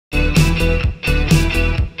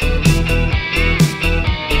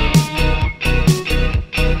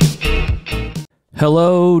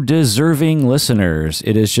Hello, deserving listeners.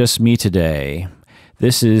 It is just me today.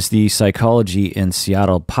 This is the Psychology in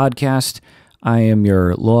Seattle podcast. I am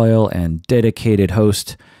your loyal and dedicated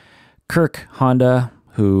host, Kirk Honda,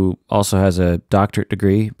 who also has a doctorate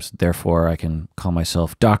degree. Therefore, I can call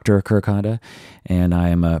myself Dr. Kirk Honda. And I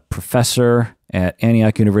am a professor at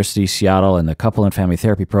Antioch University, Seattle in the Couple and Family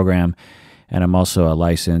Therapy program. And I'm also a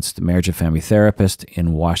licensed marriage and family therapist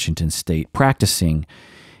in Washington State, practicing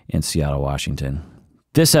in Seattle, Washington.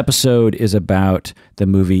 This episode is about the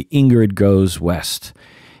movie Ingrid Goes West.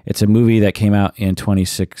 It's a movie that came out in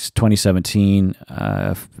 2017,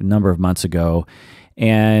 a number of months ago,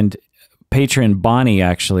 and patron Bonnie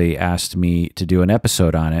actually asked me to do an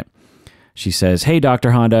episode on it. She says, "Hey,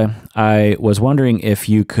 Dr. Honda, I was wondering if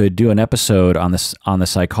you could do an episode on the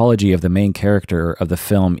psychology of the main character of the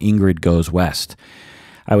film Ingrid Goes West.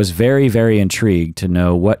 I was very, very intrigued to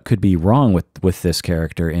know what could be wrong with this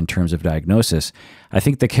character in terms of diagnosis. I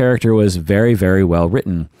think the character was very, very well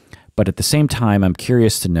written, but at the same time, I'm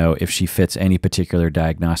curious to know if she fits any particular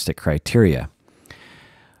diagnostic criteria."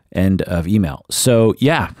 End of email. So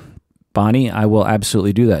yeah, Bonnie, I will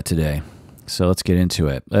absolutely do that today. So let's get into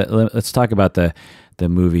it. Let's talk about the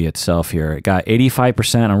movie itself here. It got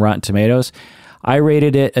 85% on Rotten Tomatoes. I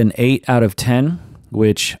rated it an 8 out of 10.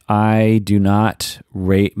 Which I do not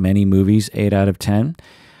rate many movies 8 out of 10.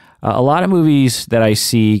 A lot of movies that I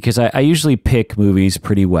see, because I usually pick movies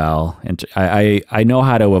pretty well, and I know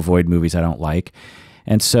how to avoid movies I don't like.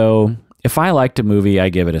 And so if I liked a movie, I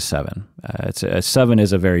give it a 7. A 7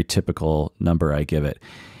 is a very typical number I give it.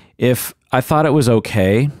 If I thought it was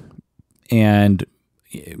okay, and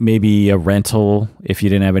maybe a rental, if you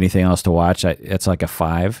didn't have anything else to watch, it's like a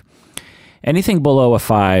 5. Anything below a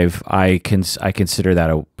 5, I consider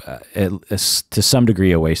that to some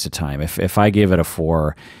degree a waste of time. If I give it a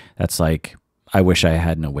 4, that's like, I wish I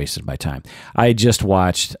hadn't wasted my time. I just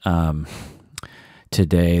watched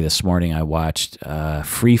this morning, I watched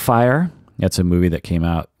Free Fire. That's a movie that came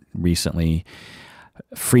out recently.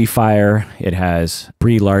 Free Fire, it has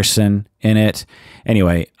Brie Larson in it.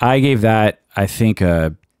 Anyway, I gave that, I think,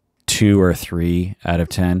 a 2 or 3 out of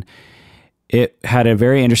 10. It had a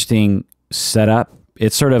very interesting setup.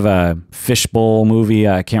 It's sort of a fishbowl movie.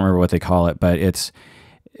 I can't remember what they call it, but it's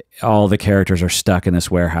all the characters are stuck in this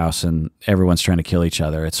warehouse and everyone's trying to kill each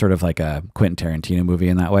other. It's sort of like a Quentin Tarantino movie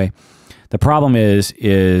in that way. The problem is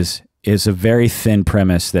a very thin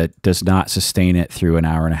premise that does not sustain it through an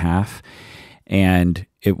hour and a half. And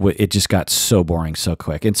it just got so boring so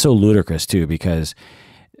quick and so ludicrous too, because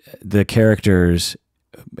the characters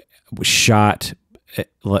shot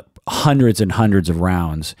hundreds and hundreds of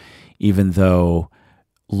rounds, even though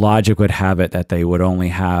logic would have it that they would only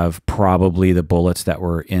have probably the bullets that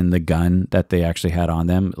were in the gun that they actually had on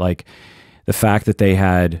them. Like the fact that they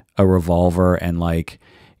had a revolver and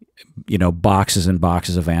boxes and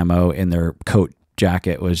boxes of ammo in their coat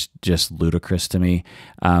jacket was just ludicrous to me.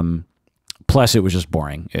 Plus it was just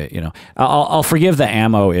boring. I'll forgive the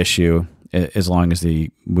ammo issue as long as the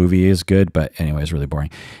movie is good, but anyway, it's really boring.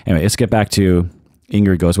 Anyway, let's get back to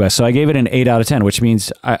Ingrid Goes West. So I gave it an 8 out of 10, which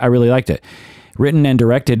means I really liked it. Written and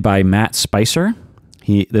directed by Matt Spicer.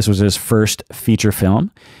 This was his first feature film,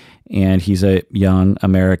 and he's a young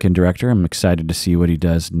American director. I'm excited to see what he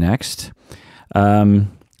does next. It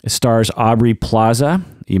stars Aubrey Plaza.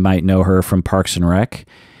 You might know her from Parks and Rec,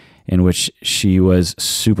 in which she was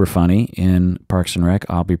super funny in Parks and Rec,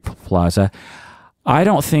 Aubrey Plaza. I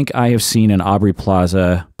don't think I have seen an Aubrey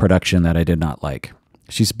Plaza production that I did not like.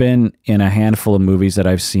 She's been in a handful of movies that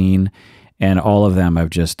I've seen, and all of them I've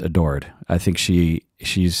just adored. I think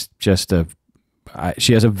she's just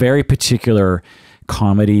she has a very particular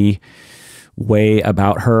comedy way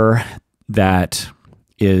about her that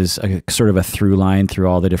is sort of a through line through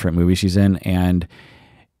all the different movies she's in. And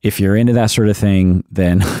if you're into that sort of thing,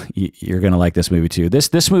 then you're going to like this movie too.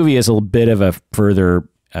 This movie is a little bit of a further,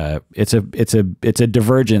 it's a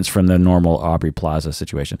divergence from the normal Aubrey Plaza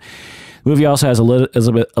situation. The movie also has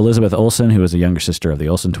Elizabeth Olsen, who is the younger sister of the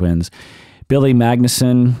Olsen twins, Billy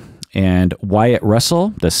Magnuson, and Wyatt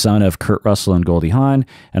Russell, the son of Kurt Russell and Goldie Hawn,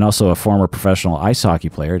 and also a former professional ice hockey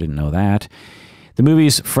player. Didn't know that. The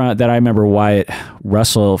movies that I remember Wyatt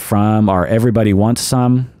Russell from are Everybody Wants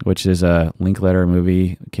Some, which is a Linklater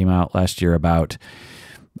movie that came out last year about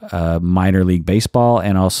minor league baseball,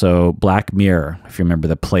 and also Black Mirror, if you remember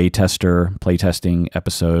the playtesting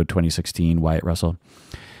episode 2016, Wyatt Russell.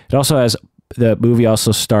 The movie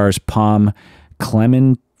also stars Pom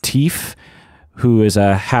Klementieff, who is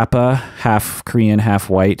a Hapa, half Korean, half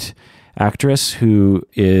white actress who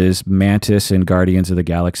is Mantis in Guardians of the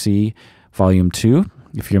Galaxy Volume 2.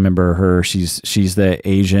 If you remember her, she's the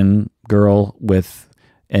Asian girl with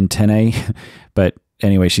antennae, but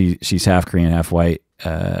anyway, she's half Korean, half white,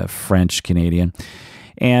 French Canadian.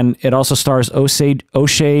 And it also stars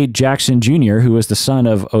O'Shea Jackson Jr., who is the son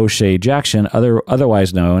of O'Shea Jackson,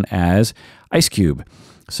 otherwise known as Ice Cube.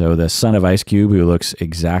 So the son of Ice Cube, who looks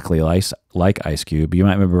exactly like Ice Cube. You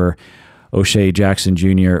might remember O'Shea Jackson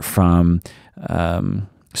Jr. from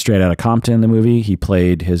Straight Outta Compton, the movie. He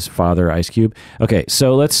played his father, Ice Cube. Okay,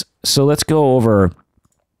 so let's go over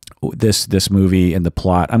this movie and the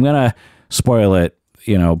plot. I'm gonna spoil it,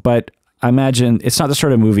 but I imagine it's not the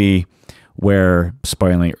sort of movie where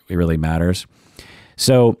spoiling really matters.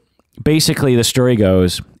 So basically the story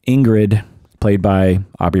goes, Ingrid, played by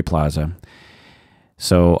Aubrey Plaza.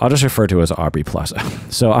 So I'll just refer to her as Aubrey Plaza.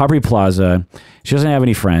 So Aubrey Plaza, she doesn't have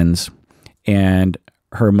any friends, and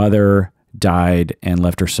her mother died and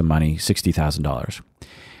left her some money, $60,000.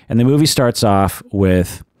 And the movie starts off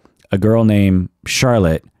with a girl named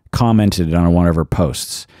Charlotte commented on one of her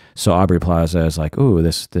posts. So Aubrey Plaza is like, ooh,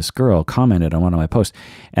 this girl commented on one of my posts.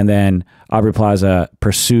 And then Aubrey Plaza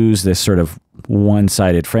pursues this sort of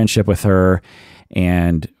one-sided friendship with her,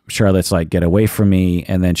 and Charlotte's like, get away from me.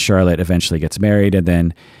 And then Charlotte eventually gets married,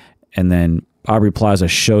 and then Aubrey Plaza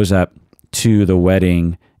shows up to the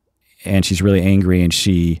wedding, and she's really angry, and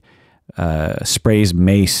she sprays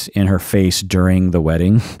mace in her face during the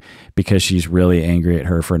wedding because she's really angry at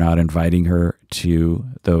her for not inviting her to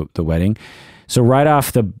the wedding. So right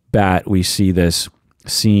off the bat, we see this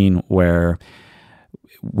scene where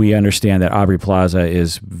we understand that Aubrey Plaza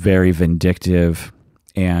is very vindictive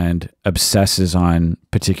and obsesses on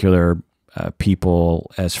particular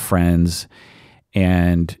people as friends,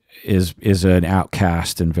 and is an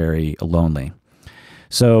outcast and very lonely.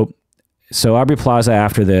 So Aubrey Plaza,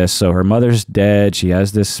 after this, so her mother's dead, she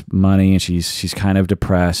has this money, and she's kind of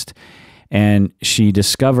depressed, and she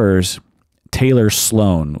discovers Taylor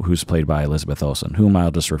Sloan, who's played by Elizabeth Olsen, whom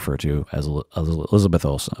I'll just refer to as Elizabeth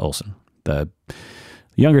Olsen, the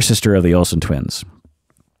younger sister of the Olsen twins.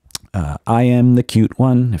 I am the cute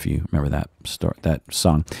one, if you remember that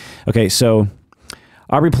song. Okay, so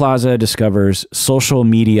Aubrey Plaza discovers social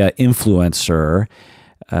media influencer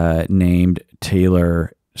named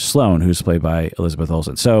Taylor Sloan, who's played by Elizabeth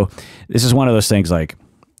Olsen. So this is one of those things like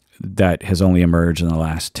that has only emerged in the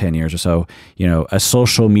last 10 years or so, a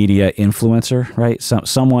social media influencer, right?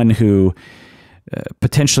 Someone who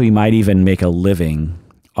potentially might even make a living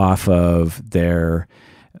off of their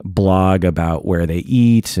blog about where they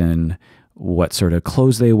eat and what sort of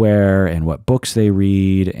clothes they wear and what books they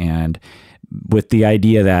read, and with the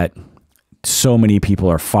idea that so many people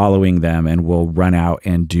are following them and will run out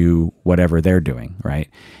and do whatever they're doing, right?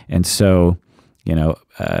 And so,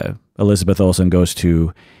 Elizabeth Olsen goes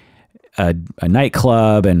to a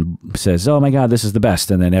nightclub and says, "Oh my God, this is the best,"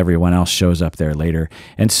 and then everyone else shows up there later.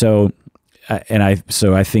 And so,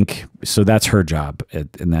 I think that's her job,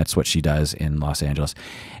 and that's what she does in Los Angeles.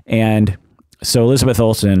 And so Elizabeth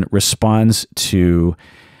Olsen responds to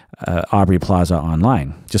Aubrey Plaza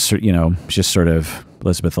online.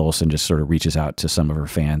 Elizabeth Olsen just sort of reaches out to some of her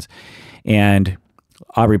fans, and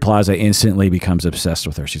Aubrey Plaza instantly becomes obsessed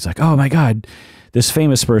with her. She's like, "Oh my God, this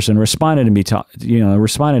famous person responded to me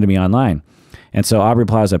online." And so Aubrey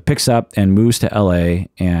Plaza picks up and moves to LA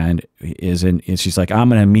and she's like, "I'm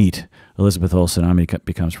going to meet Elizabeth Olsen. I'm going to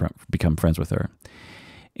become friends with her."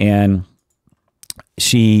 And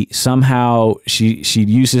she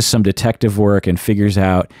uses some detective work and figures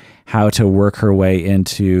out how to work her way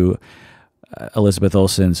into Elizabeth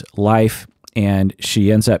Olsen's life, and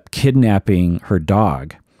she ends up kidnapping her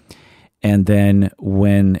dog. And then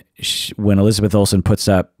when Elizabeth Olsen puts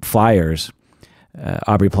up flyers,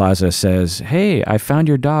 Aubrey Plaza says, "Hey, I found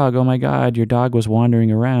your dog. Oh my God, your dog was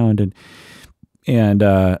wandering around." And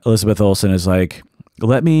Elizabeth Olsen is like,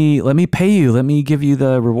 let me pay you. Let me give you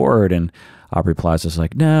the reward. And Aubrey Plaza's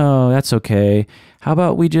like, "No, that's okay. How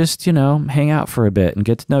about we just, hang out for a bit and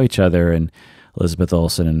get to know each other?" And Elizabeth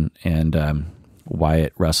Olsen and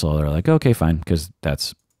Wyatt Russell are like, "Okay, fine," because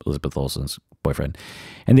that's Elizabeth Olsen's boyfriend.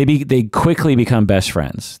 And they quickly become best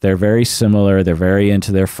friends. They're very similar. They're very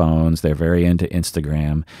into their phones. They're very into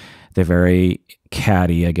Instagram. They're very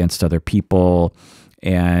catty against other people.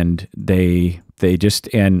 And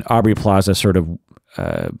and Aubrey Plaza sort of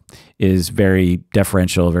is very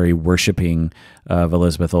deferential, very worshiping of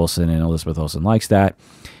Elizabeth Olsen, and Elizabeth Olsen likes that.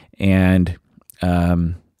 And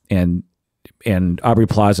Aubrey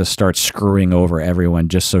Plaza starts screwing over everyone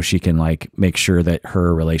just so she can make sure that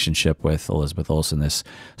her relationship with Elizabeth Olsen, this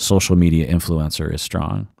social media influencer, is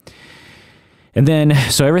strong. And then,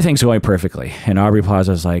 so everything's going perfectly. And Aubrey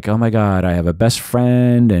Plaza's like, oh my God, I have a best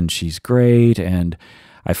friend and she's great. And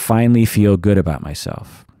I finally feel good about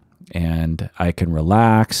myself. And I can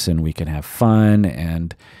relax and we can have fun.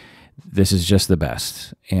 And this is just the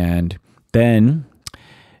best. And then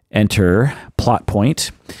enter plot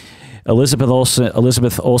point.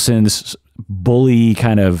 Elizabeth Olsen's bully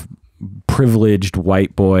kind of privileged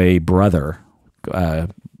white boy brother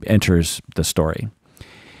enters the story.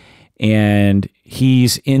 And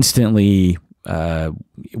he's instantly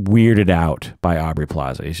weirded out by Aubrey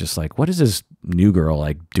Plaza. He's just like, what is this new girl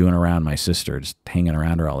like doing around my sister, just hanging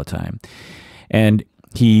around her all the time? And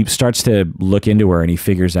he starts to look into her and he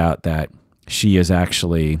figures out that she is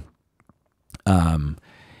actually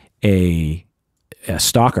a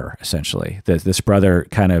stalker, essentially. This brother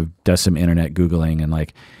kind of does some internet Googling and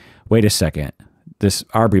like, wait a second, this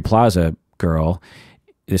Aubrey Plaza girl,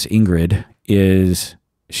 this Ingrid,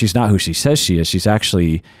 she's not who she says she is.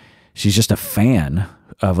 She's just a fan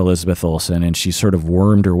of Elizabeth Olsen, and she's sort of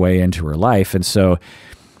wormed her way into her life. And so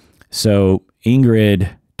Ingrid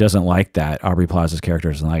doesn't like that. Aubrey Plaza's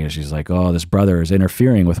character doesn't like it. She's like, oh, this brother is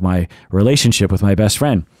interfering with my relationship with my best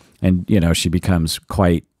friend. And, you know, she becomes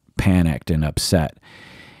quite panicked and upset.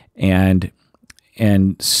 And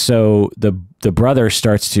so the brother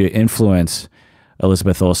starts to influence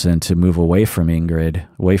Elizabeth Olsen to move away from Ingrid,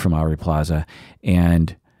 away from Aubrey Plaza.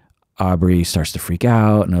 And Aubrey starts to freak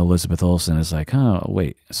out, and Elizabeth Olsen is like, oh,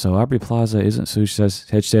 wait, so Aubrey Plaza isn't who she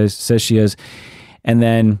says she is. And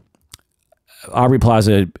then Aubrey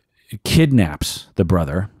Plaza kidnaps the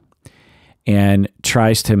brother and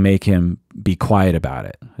tries to make him be quiet about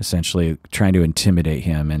it, essentially trying to intimidate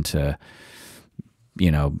him into, you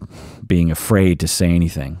know, being afraid to say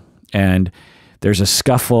anything. And there's a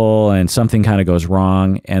scuffle and something kind of goes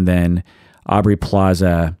wrong, and then Aubrey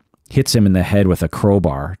Plaza hits him in the head with a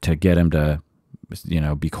crowbar to get him to, you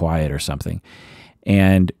know, be quiet or something.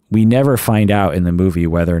 And we never find out in the movie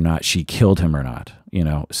whether or not she killed him or not, you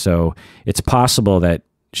know. So it's possible that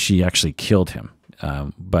she actually killed him,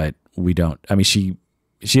 but we don't. I mean, she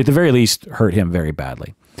at the very least hurt him very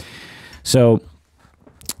badly. So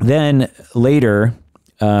then later,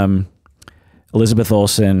 Elizabeth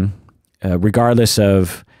Olsen, regardless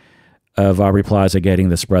of Aubrey Plaza getting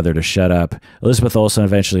this brother to shut up, Elizabeth Olsen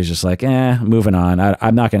eventually is just like, moving on.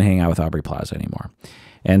 I'm not going to hang out with Aubrey Plaza anymore.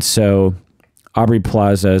 And so Aubrey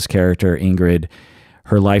Plaza's character, Ingrid,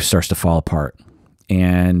 her life starts to fall apart.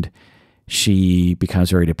 And she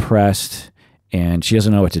becomes very depressed and she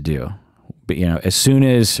doesn't know what to do. But, you know, as soon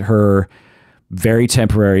as her very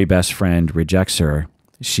temporary best friend rejects her,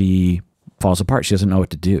 she falls apart. She doesn't know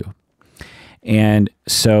what to do. And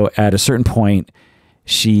so at a certain point,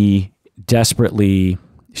 she desperately,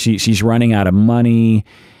 she's running out of money,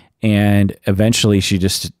 and eventually she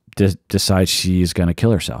just decides she's going to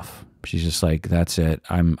kill herself. She's just like, that's it.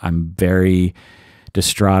 I'm very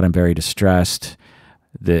distraught. I'm very distressed.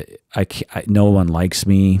 No one likes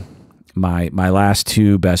me. My last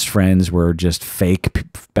two best friends were just fake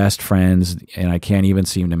best friends, and I can't even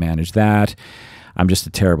seem to manage that. I'm just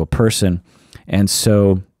a terrible person. And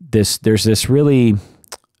so there's this really,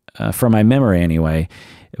 from my memory anyway,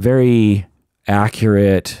 very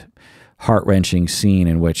accurate, heart-wrenching scene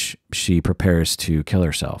in which she prepares to kill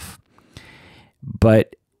herself.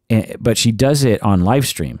 But she does it on live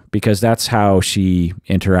stream because that's how she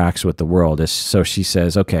interacts with the world. So she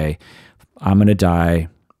says, okay, I'm going to die.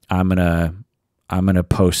 I'm going to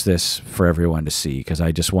post this for everyone to see because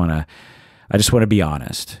I just want to be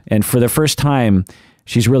honest. And for the first time,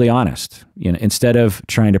 she's really honest. You know, instead of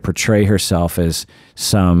trying to portray herself as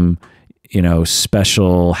some, you know,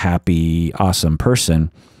 special, happy, awesome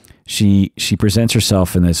person, she presents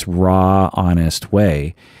herself in this raw, honest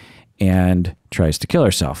way and tries to kill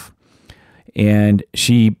herself. And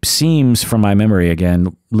she seems, from my memory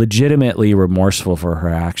again, legitimately remorseful for her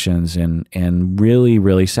actions and really,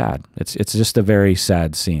 really sad. It's just a very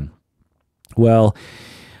sad scene. Well,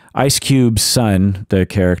 Ice Cube's son, the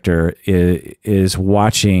character, is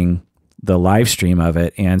watching the live stream of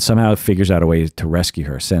it and somehow figures out a way to rescue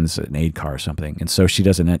her, sends an aid car or something. And so she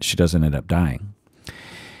doesn't end up dying.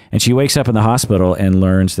 And she wakes up in the hospital and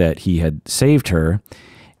learns that he had saved her.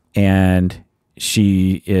 And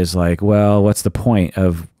she is like, well, what's the point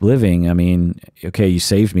of living? I mean, okay, you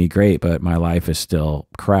saved me, great, but my life is still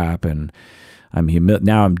crap. And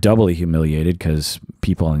now I'm doubly humiliated because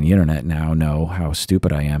people on the internet now know how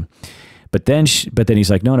stupid I am. But then he's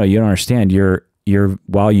like, no, you don't understand.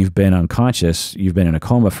 While you've been unconscious, you've been in a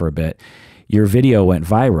coma for a bit, your video went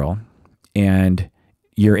viral and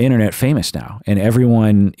you're internet famous now, and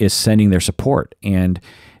everyone is sending their support and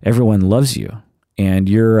everyone loves you, and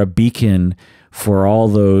you're a beacon for all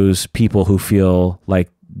those people who feel like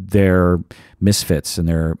they're misfits and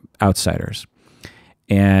they're outsiders.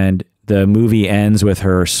 And the movie ends with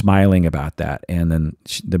her smiling about that, and then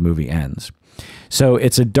the movie ends. So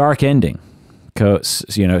it's a dark ending.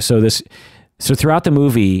 You know, so throughout the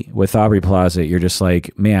movie with Aubrey Plaza, you're just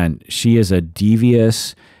like, man, she is a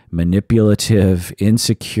devious, manipulative,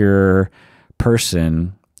 insecure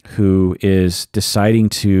person who is deciding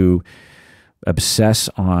to obsess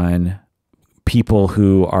on people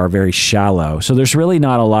who are very shallow. So there's really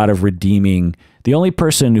not a lot of redeeming. The only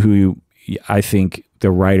person who I think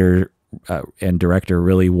the writer and director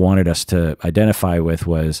really wanted us to identify with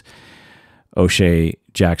was O'Shea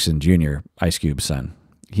Jackson Jr., Ice Cube's son.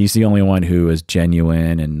 He's the only one who is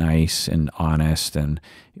genuine and nice and honest and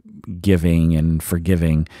giving and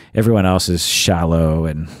forgiving. Everyone else is shallow,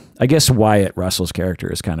 and I guess Wyatt Russell's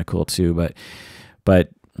character is kind of cool too. But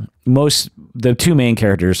the two main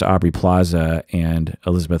characters, Aubrey Plaza and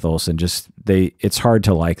Elizabeth Olsen, it's hard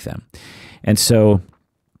to like them. And so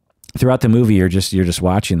throughout the movie, you're just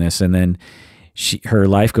watching this, and then her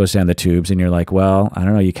life goes down the tubes, and you're like, well, I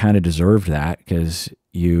don't know, you kind of deserved that because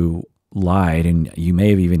you lied and you may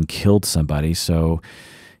have even killed somebody. So,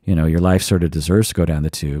 you know, your life sort of deserves to go down the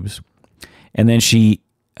tubes. And then she,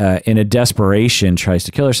 in a desperation, tries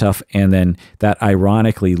to kill herself. And then that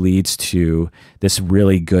ironically leads to this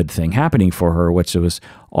really good thing happening for her, which was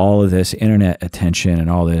all of this internet attention and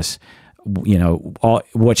all this, you know,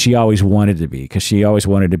 what she always wanted to be, because she always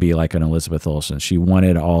wanted to be like an Elizabeth Olsen. She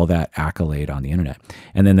wanted all that accolade on the internet.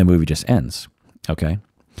 And then the movie just ends. Okay.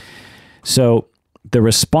 So the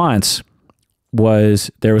response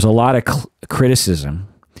was, there was a lot of criticism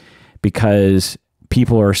because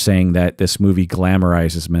people are saying that this movie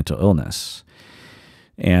glamorizes mental illness.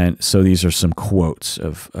 And so these are some quotes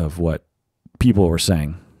of what people were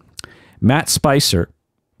saying. Matt Spicer,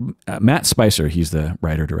 he's the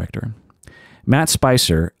writer-director. Matt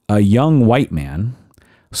Spicer, a young white man,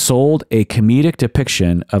 sold a comedic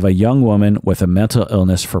depiction of a young woman with a mental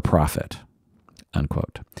illness for profit,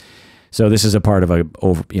 unquote. So this is a part of a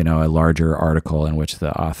larger article in which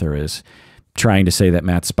the author is trying to say that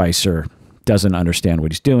Matt Spicer doesn't understand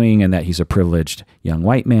what he's doing, and that he's a privileged young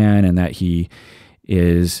white man, and that he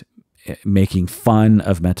is making fun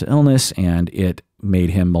of mental illness, and it made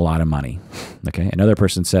him a lot of money. Okay. Another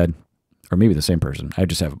person said, or maybe the same person, I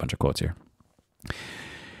just have a bunch of quotes here.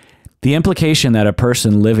 The implication that a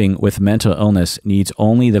person living with mental illness needs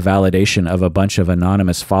only the validation of a bunch of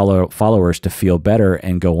anonymous followers to feel better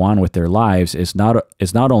and go on with their lives is not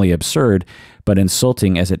only absurd, but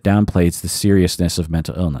insulting, as it downplays the seriousness of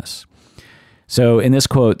mental illness. So in this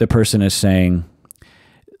quote, the person is saying,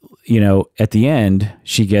 you know, at the end,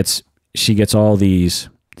 she gets all this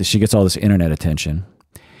internet attention,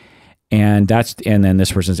 and then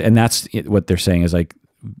this person's, and that's what they're saying is like,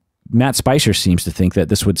 Matt Spicer seems to think that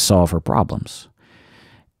this would solve her problems.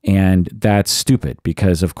 And that's stupid,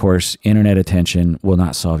 because of course, internet attention will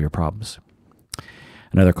not solve your problems.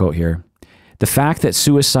 Another quote here. The fact that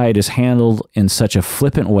suicide is handled in such a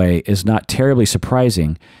flippant way is not terribly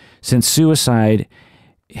surprising, since suicide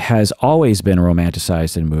has always been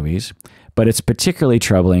romanticized in movies, but it's particularly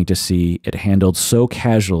troubling to see it handled so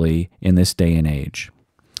casually in this day and age,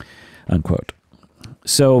 unquote.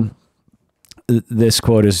 So this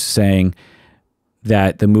quote is saying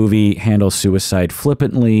that the movie handles suicide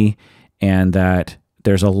flippantly, and that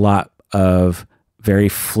there's a lot of very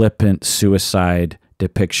flippant suicide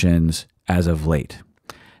depictions as of late.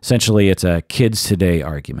 Essentially, it's a kids today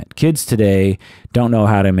argument. Kids today don't know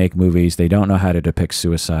how to make movies. They don't know how to depict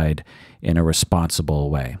suicide in a responsible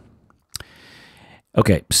way.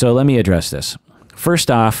 Okay, so let me address this. First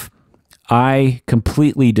off, I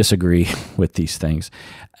completely disagree with these things.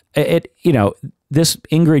 This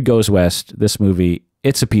Ingrid Goes West, this movie,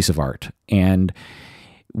 it's a piece of art. And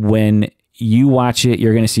when you watch it,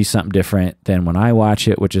 you're going to see something different than when I watch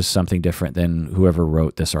it, which is something different than whoever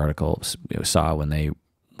wrote this article saw when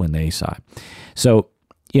they saw it. So,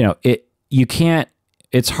 you know,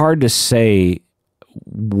 it's hard to say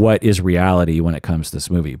what is reality when it comes to this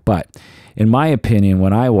movie. But in my opinion,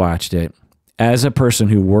 when I watched it, as a person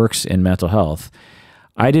who works in mental health,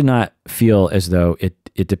 I did not feel as though it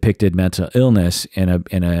depicted mental illness in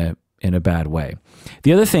a bad way.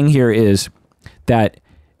 The other thing here is that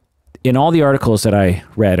in all the articles that I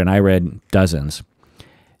read, and I read dozens,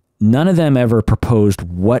 none of them ever proposed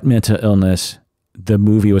what mental illness the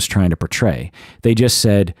movie was trying to portray. They just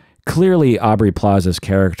said, clearly Aubrey Plaza's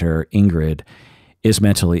character, Ingrid, is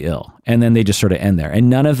mentally ill. And then they just sort of end there. And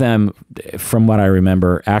none of them, from what I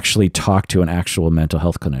remember, actually talked to an actual mental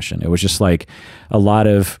health clinician. It was just like a lot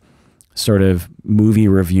of sort of movie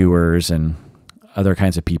reviewers and other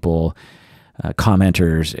kinds of people,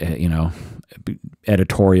 commenters,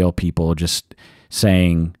 editorial people just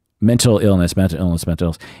saying mental illness, mental illness, mental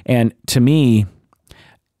illness. And to me,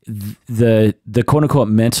 the quote unquote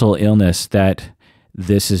mental illness that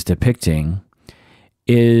this is depicting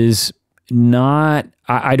is not,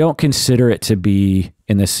 I don't consider it to be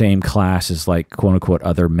in the same class as like quote unquote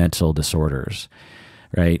other mental disorders,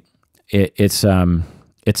 right? It's a,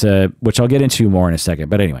 which I'll get into more in a second,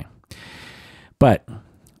 but anyway, but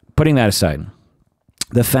putting that aside,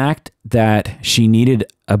 the fact that she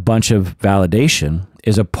needed a bunch of validation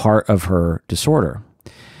is a part of her disorder.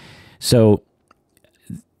 So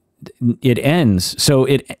it ends. So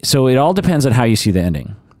it all depends on how you see the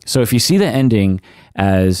ending. So if you see the ending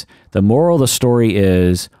as the moral of the story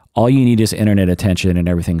is all you need is internet attention and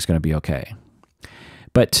everything's going to be okay.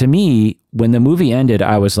 But to me, when the movie ended,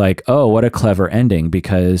 I was like, oh, what a clever ending,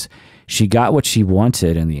 because she got what she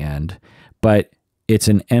wanted in the end, but it's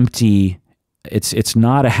an empty, it's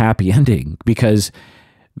not a happy ending, because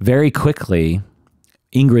very quickly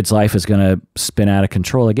Ingrid's life is going to spin out of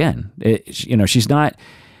control again. She's not,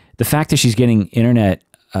 the fact that she's getting internet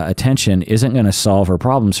attention isn't going to solve her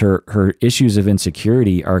problems. Her issues of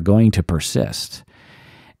insecurity are going to persist,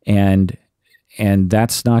 and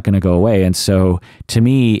that's not going to go away. And so to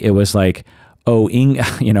me, it was like, oh,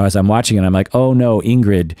 as I'm watching it, I'm like, oh no,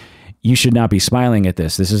 Ingrid, you should not be smiling at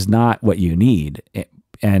this. This is not what you need.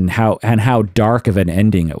 And how dark of an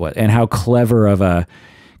ending it was, and how clever of a,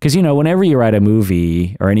 because whenever you write a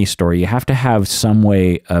movie or any story, you have to have some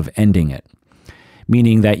way of ending it,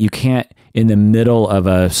 meaning that you can't, in the middle of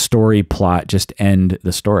a story plot, just end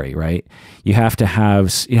the story, right? You have to have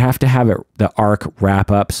it, the arc wrap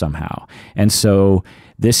up somehow. And so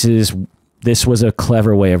this was a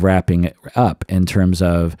clever way of wrapping it up in terms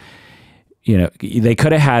of, they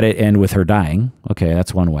could have had it end with her dying. Okay,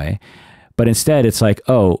 that's one way. But instead it's like,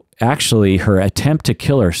 oh, actually her attempt to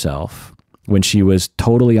kill herself when she was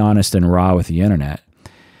totally honest and raw with the internet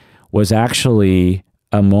was actually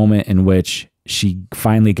a moment in which she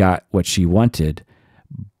finally got what she wanted,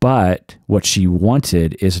 but what she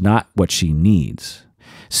wanted is not what she needs.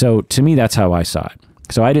 So to me, that's how I saw it.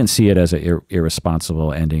 So I didn't see it as an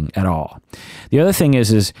irresponsible ending at all. The other thing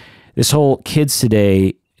is this whole kids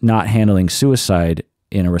today not handling suicide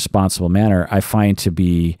in a responsible manner, I find to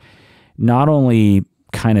be not only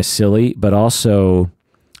kind of silly, but also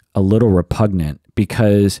a little repugnant,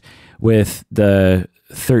 because with the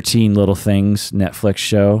 13 Little Things Netflix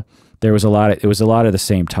show, it was a lot of the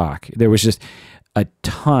same talk. There was just a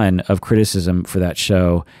ton of criticism for that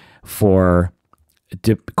show for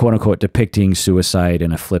quote unquote depicting suicide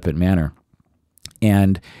in a flippant manner.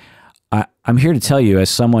 And I'm here to tell you, as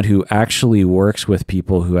someone who actually works with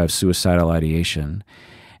people who have suicidal ideation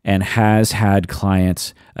and has had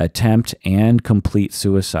clients attempt and complete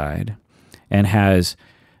suicide, and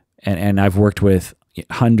I've worked with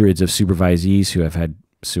hundreds of supervisees who have had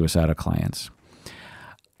suicidal clients.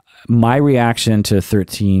 My reaction to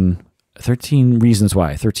 13 Reasons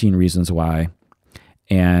Why,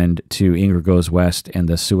 and to Ingrid Goes West and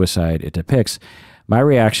the suicide it depicts, my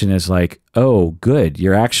reaction is like, oh, good,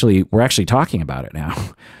 we're actually talking about it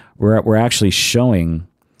now. We're actually showing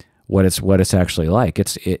what it's actually like.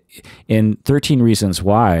 In 13 Reasons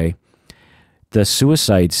Why, the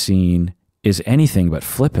suicide scene is anything but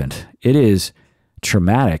flippant. It is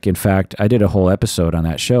traumatic. In fact, I did a whole episode on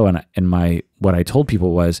that show, and what I told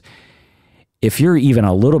people was, if you're even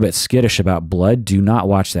a little bit skittish about blood, do not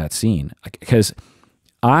watch that scene, because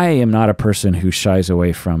I am not a person who shies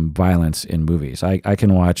away from violence in movies. I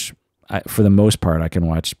can watch, for the most part, I can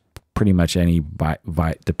watch pretty much any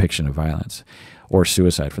depiction of violence or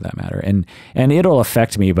suicide for that matter, and it'll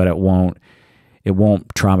affect me, but it won't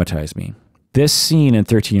traumatize me. This scene in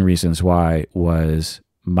 13 Reasons Why was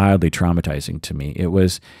mildly traumatizing to me. It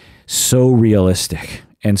was so realistic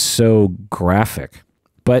and so graphic,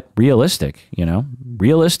 but realistic,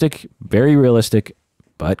 realistic, very realistic,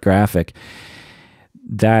 but graphic,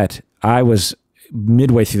 that I was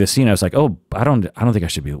midway through the scene. I was like, oh, I don't think I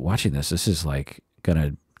should be watching this. This is like going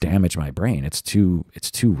to damage my brain. It's too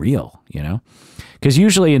real, because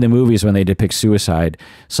usually in the movies, when they depict suicide,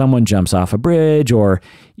 someone jumps off a bridge or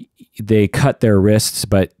they cut their wrists,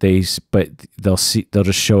 but they'll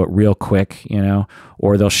just show it real quick,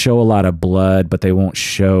 or they'll show a lot of blood, but they won't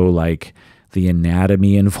show like the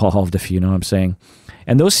anatomy involved, if you know what I'm saying.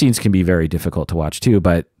 And those scenes can be very difficult to watch too,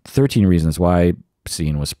 but 13 Reasons Why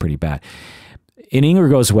scene was pretty bad. In Ingrid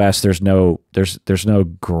Goes West, there's no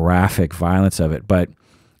graphic violence of it, but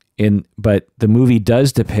the movie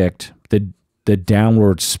does depict the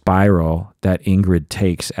downward spiral that Ingrid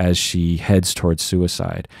takes as she heads towards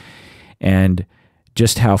suicide. And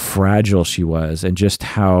just how fragile she was, and just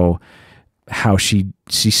how she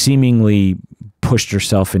seemingly pushed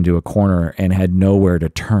herself into a corner and had nowhere to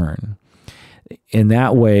turn. In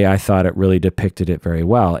that way, I thought it really depicted it very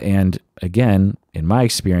well. And again, in my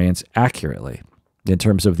experience, accurately, in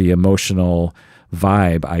terms of the emotional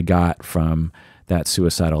vibe I got from that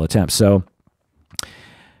suicidal attempt.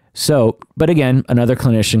 But again, another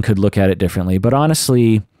clinician could look at it differently. But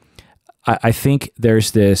honestly, I think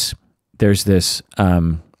there's this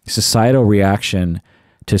societal reaction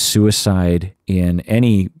to suicide in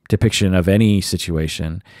any depiction of any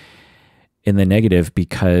situation in the negative,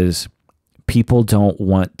 because people don't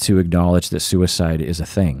want to acknowledge that suicide is a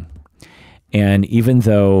thing. And even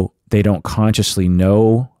though they don't consciously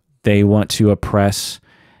know they want to oppress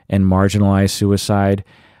and marginalize suicide,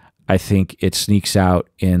 I think it sneaks out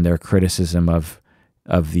in their criticism of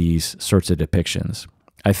these sorts of depictions.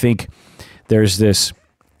 I think there's this,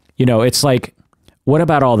 it's like, what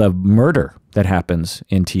about all the murder that happens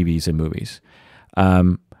in TVs and movies?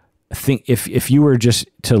 Think if you were just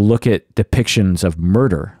to look at depictions of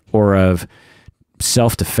murder or of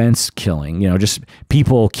self-defense killing, just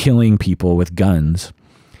people killing people with guns.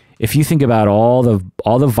 If you think about all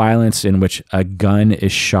the violence in which a gun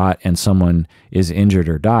is shot and someone is injured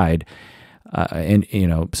or died,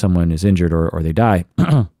 and someone is injured or they die,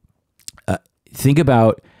 think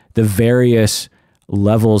about the various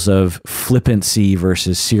levels of flippancy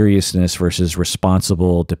versus seriousness versus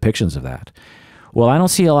responsible depictions of that. Well, I don't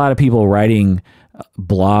see a lot of people writing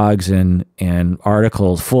blogs and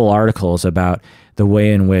articles, full articles about the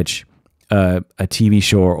way in which a TV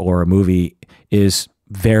show or a movie is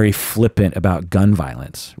very flippant about gun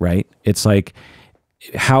violence, right? It's like,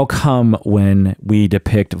 how come when we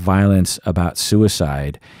depict violence about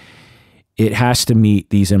suicide, it has to meet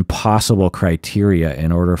these impossible criteria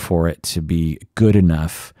in order for it to be good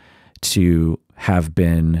enough to have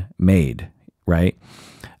been made, right?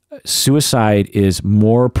 Suicide is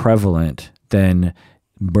more prevalent than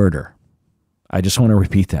murder. I just want to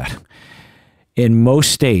repeat that. In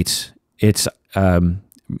most states, it's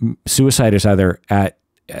suicide is either at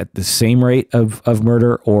the same rate of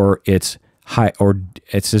murder, or it's high, or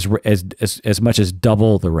it's as much as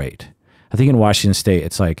double the rate. I think in Washington State,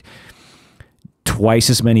 it's like twice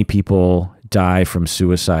as many people die from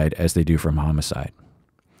suicide as they do from homicide.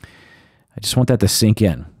 I just want that to sink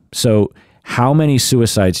in. So how many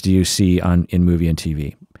suicides do you see in movie and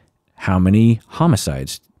TV? How many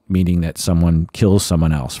homicides, meaning that someone kills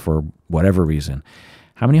someone else for whatever reason?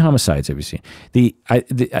 How many homicides have you seen?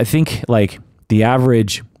 I think like the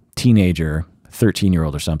average teenager,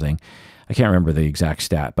 13-year-old or something, I can't remember the exact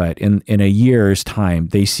stat, but in a year's time,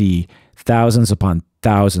 they see thousands upon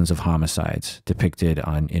thousands of homicides depicted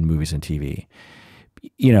in movies and TV.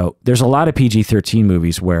 There's a lot of PG-13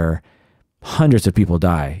 movies where hundreds of people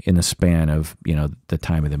die in the span of, the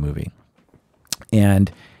time of the movie.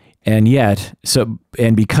 And yet,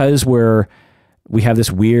 because we have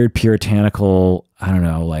this weird puritanical, I don't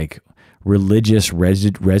know, like religious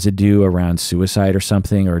residue around suicide or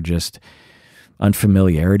something, or just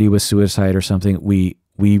unfamiliarity with suicide or something,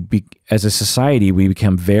 as a society, we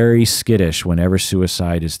become very skittish whenever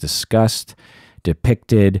suicide is discussed,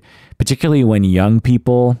 depicted, particularly when young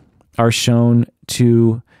people are shown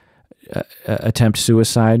to attempt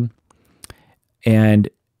suicide. And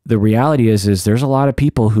the reality is there's a lot of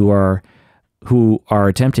people who are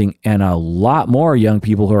attempting, and a lot more young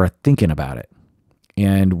people who are thinking about it.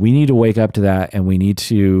 And we need to wake up to that, and we need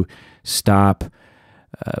to stop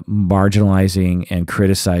marginalizing and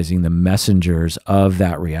criticizing the messengers of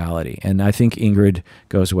that reality. And I think Ingrid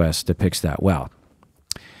Goes West depicts that well.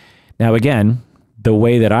 Now, again, the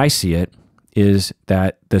way that I see it is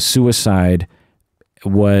that the suicide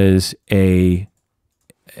was a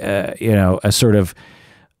sort of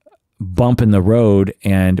bump in the road.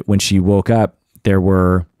 And when she woke up, there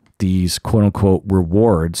were these quote unquote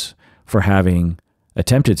rewards for having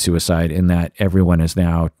attempted suicide, in that everyone is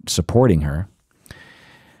now supporting her.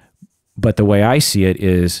 But the way I see it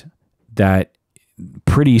is that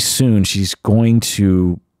pretty soon she's going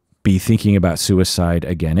to be thinking about suicide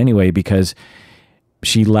again anyway, because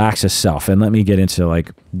she lacks a self. And let me get into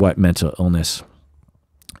like what mental illness,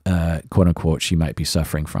 quote unquote, she might be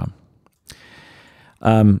suffering from.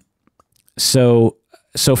 So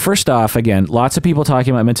first off, again, lots of people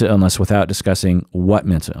talking about mental illness without discussing what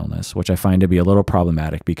mental illness, which I find to be a little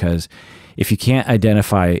problematic, because if you can't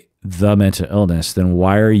identify the mental illness, then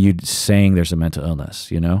why are you saying there's a mental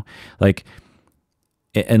illness? Like,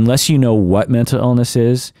 unless you know what mental illness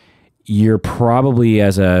is, you're probably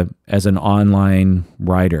as an online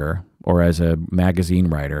writer or as a magazine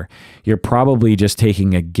writer, you're probably just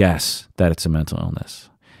taking a guess that it's a mental illness.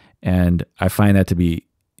 And I find that to be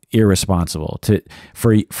irresponsible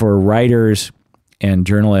for writers and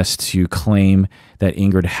journalists to claim that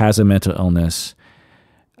Ingrid has a mental illness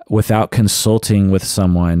without consulting with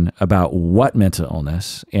someone about what mental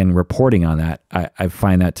illness and reporting on that. I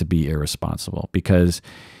find that to be irresponsible, because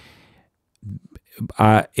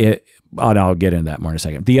I'll get into that more in a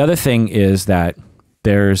second. The other thing is that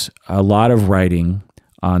there's a lot of writing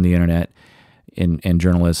on the internet in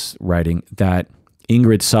journalists writing that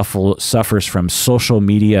Ingrid suffers from social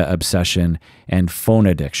media obsession and phone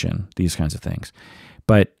addiction, these kinds of things.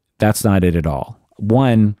 But that's not it at all.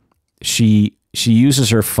 One, she uses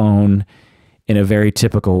her phone in a very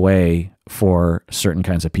typical way for certain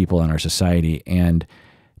kinds of people in our society, and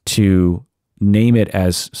to name it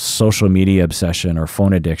as social media obsession or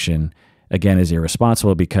phone addiction, again, is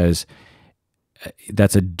irresponsible, because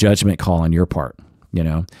that's a judgment call on your part. You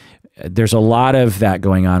know, there's a lot of that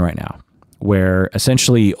going on right now, where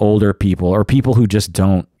essentially older people or people who just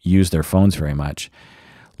don't use their phones very much,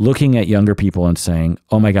 looking at younger people and saying,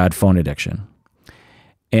 oh my God, phone addiction.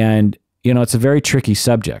 And, you know, it's a very tricky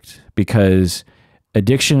subject, because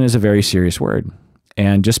addiction is a very serious word.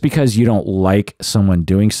 And just because you don't like someone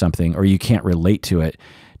doing something or you can't relate to it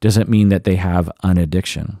doesn't mean that they have an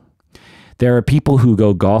addiction. There are people who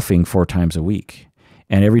go golfing 4 times a week,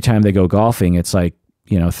 and every time they go golfing, it's like,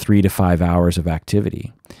 3 to 5 hours of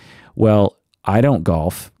activity. Well, I don't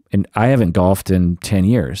golf, and I haven't golfed in 10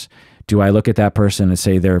 years. Do I look at that person and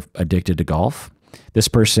say they're addicted to golf? This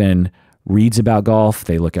person reads about golf.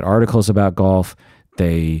 They look at articles about golf.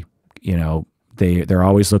 They're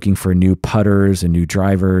always looking for new putters and new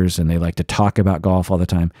drivers, and they like to talk about golf all the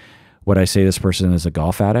time. Would I say this person is a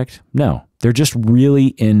golf addict? No, they're just really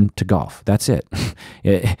into golf. That's it.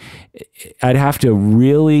 I'd have to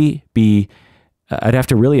really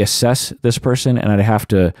assess this person, and I'd have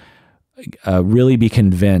to really be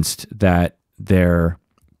convinced that they're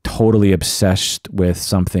totally obsessed with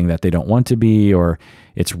something that they don't want to be, or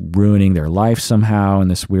it's ruining their life somehow in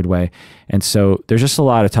this weird way. And so there's just a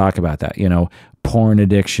lot of talk about that, porn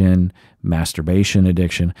addiction, masturbation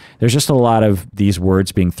addiction. There's just a lot of these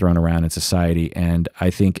words being thrown around in society. And I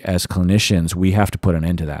think as clinicians, we have to put an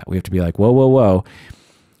end to that. We have to be like, whoa, whoa, whoa.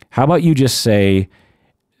 How about you just say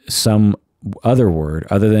some other word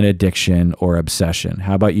other than addiction or obsession?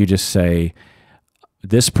 How about you just say,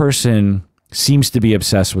 this person seems to be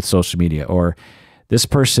obsessed with social media, or this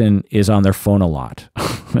person is on their phone a lot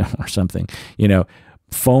or something,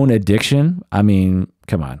 phone addiction. I mean,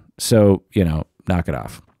 come on. So, knock it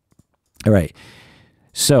off. All right.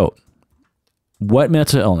 So what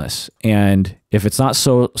mental illness? And if it's not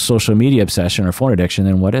social media obsession or phone addiction,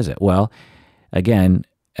 then what is it? Well, again,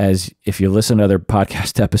 as if you listen to other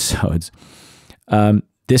podcast episodes,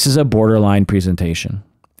 this is a borderline presentation.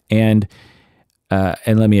 And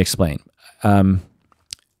let me explain. And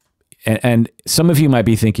some of you might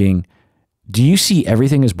be thinking, do you see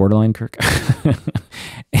everything as borderline, Kirk?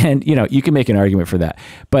 And, you can make an argument for that.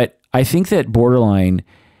 But I think that borderline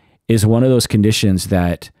is one of those conditions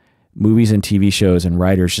that movies and TV shows and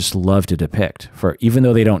writers just love to depict, even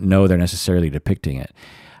though they don't know they're necessarily depicting it.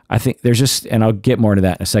 I think there's just, and I'll get more into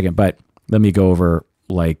that in a second, but let me go over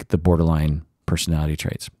like the borderline personality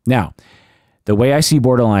traits. Now, the way I see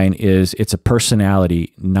borderline is it's a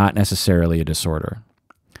personality, not necessarily a disorder.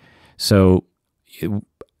 So, the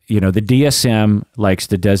DSM likes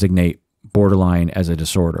to designate borderline as a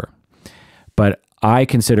disorder, but I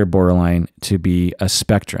consider borderline to be a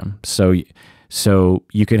spectrum. So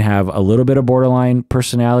you can have a little bit of borderline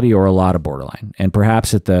personality or a lot of borderline. And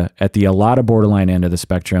perhaps at the a lot of borderline end of the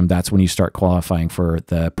spectrum, that's when you start qualifying for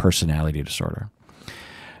the personality disorder.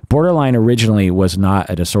 Borderline originally was not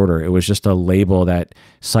a disorder. It was just a label that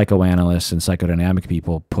psychoanalysts and psychodynamic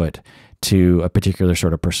people put to a particular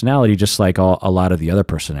sort of personality, just like a lot of the other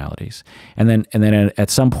personalities. And then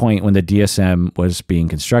at some point when the DSM was being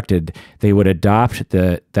constructed, they would adopt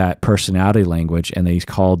that personality language, and they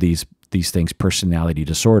called these things personality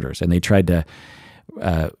disorders, and they tried to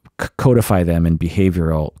codify them in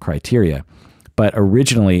behavioral criteria. But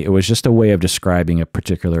originally, it was just a way of describing a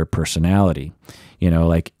particular personality,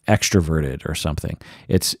 like extroverted or something.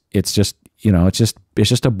 It's just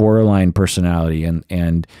a borderline personality,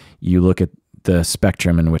 and you look at the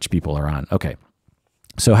spectrum in which people are on. Okay,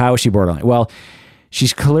 so how is she borderline? Well,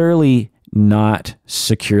 she's clearly not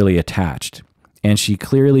securely attached, and she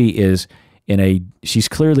clearly is she's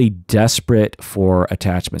clearly desperate for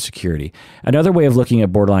attachment security. Another way of looking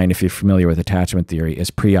at borderline, if you're familiar with attachment theory, is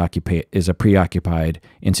a preoccupied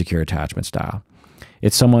insecure attachment style.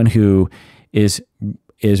 It's someone who is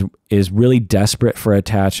is really desperate for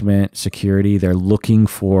attachment, security. They're looking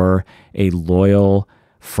for a loyal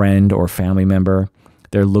friend or family member.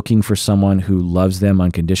 They're looking for someone who loves them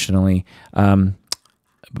unconditionally.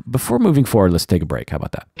 Before moving forward, let's take a break. How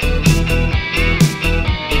about that?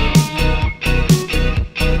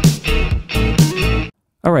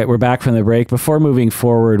 All right, we're back from the break. Before moving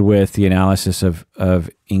forward with the analysis of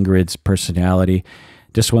Ingrid's personality,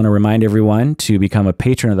 just want to remind everyone to become a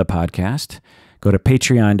patron of the podcast. Go to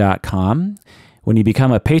patreon.com. When you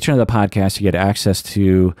become a patron of the podcast, you get access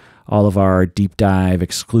to all of our deep dive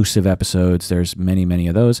exclusive episodes. There's many, many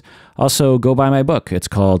of those. Also, go buy my book. It's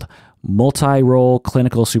called Multi-Role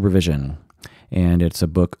Clinical Supervision. And it's a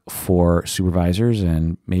book for supervisors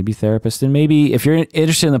and maybe therapists. And maybe if you're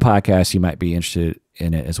interested in the podcast, you might be interested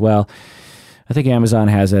in it as well. I think Amazon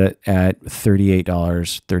has it at $38,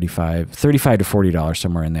 $35 to $40,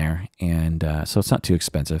 somewhere in there. And so it's not too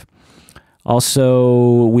expensive.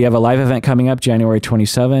 Also, we have a live event coming up January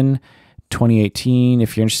 27, 2018.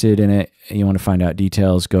 If you're interested in it and you want to find out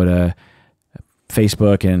details, go to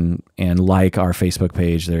Facebook and like our Facebook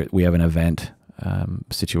page. There, we have an event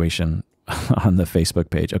situation on the Facebook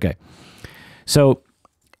page. Okay. So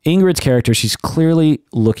Ingrid's character, she's clearly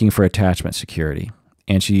looking for attachment security.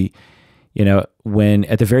 And she, when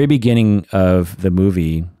at the very beginning of the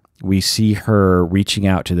movie, we see her reaching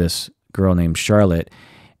out to this girl named Charlotte,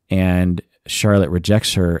 and Charlotte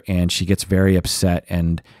rejects her, and she gets very upset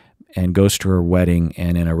and goes to her wedding,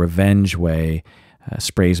 and in a revenge way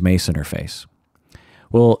sprays mace in her face.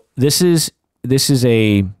 Well, this is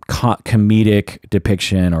a comedic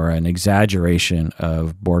depiction or an exaggeration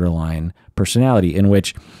of borderline personality, in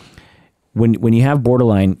which when you have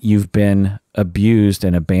borderline, you've been abused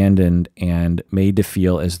and abandoned and made to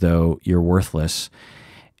feel as though you're worthless.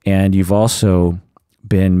 And you've also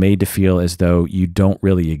been made to feel as though you don't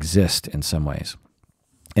really exist in some ways.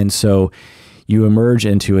 And so you emerge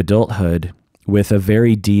into adulthood with a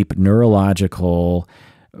very deep neurological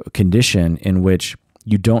condition in which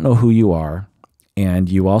you don't know who you are, and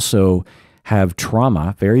you also have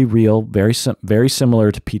trauma, very real, very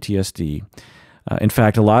similar to PTSD. In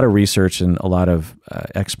fact, a lot of research and a lot of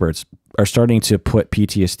experts are starting to put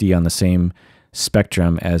PTSD on the same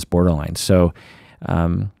spectrum as borderline. So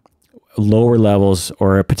lower levels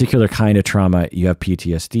or a particular kind of trauma, you have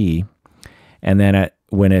PTSD. And then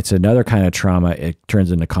when it's another kind of trauma, it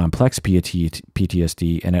turns into complex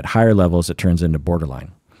PTSD. And at higher levels, it turns into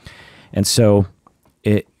borderline. And so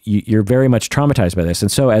you're very much traumatized by this.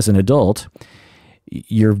 And so as an adult,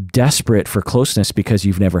 you're desperate for closeness because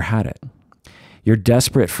you've never had it. You're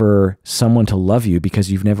desperate for someone to love you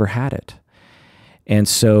because you've never had it. And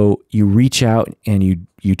so you reach out and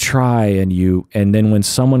you try and then when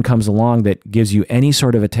someone comes along that gives you any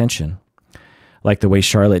sort of attention, like the way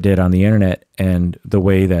Charlotte did on the internet and the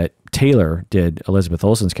way that Taylor did, Elizabeth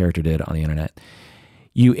Olsen's character did on the internet,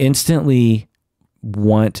 you instantly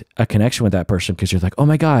want a connection with that person because you're like, oh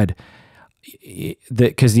my God.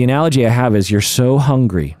 Because the analogy I have is you're so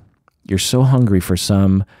hungry for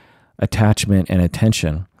some attachment and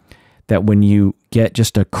attention that when you get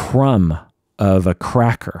just a crumb of a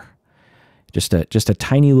cracker, just a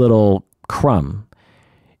tiny little crumb,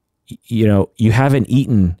 you haven't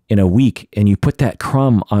eaten in a week, and you put that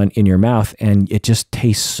crumb in your mouth and it just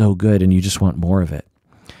tastes so good and you just want more of it.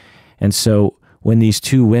 And so when these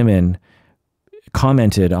two women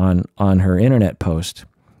commented on her internet post,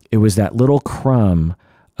 it was that little crumb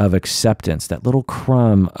of acceptance, that little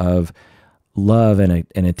crumb of love and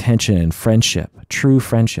attention and friendship, true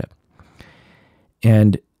friendship.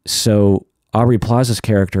 And so Aubrey Plaza's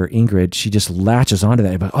character, Ingrid, she just latches onto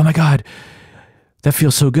that. But, oh my God, that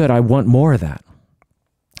feels so good. I want more of that.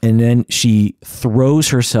 And then she throws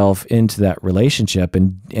herself into that relationship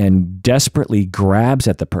and desperately grabs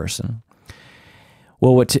at the person.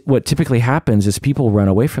 Well, what typically happens is people run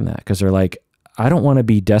away from that because they're like, I don't want to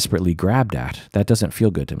be desperately grabbed at. That doesn't feel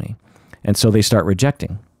good to me. And so they start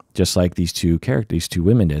rejecting, just like these two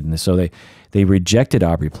women did. And so they rejected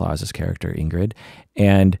Aubrey Plaza's character, Ingrid.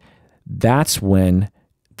 And that's when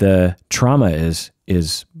the trauma is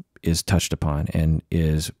touched upon and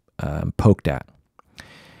is poked at.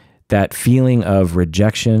 That feeling of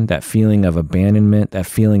rejection, that feeling of abandonment, that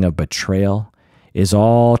feeling of betrayal is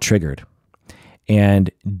all triggered. And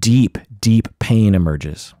deep, deep pain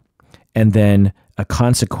emerges. And then a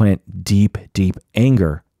consequent deep, deep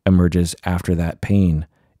anger emerges after that pain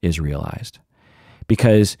is realized.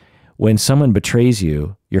 Because when someone betrays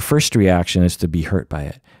you, your first reaction is to be hurt by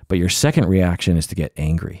it. But your second reaction is to get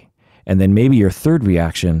angry. And then maybe your third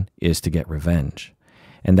reaction is to get revenge.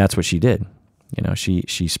 And that's what she did.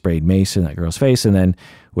 She sprayed mace in that girl's face. And then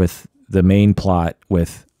with the main plot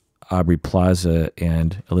with Aubrey Plaza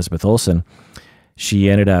and Elizabeth Olsen, she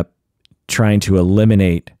ended up trying to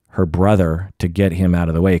eliminate her brother to get him out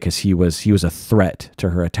of the way because he was a threat to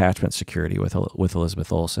her attachment security with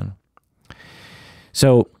Elizabeth Olsen.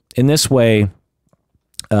 So in this way,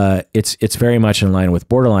 it's very much in line with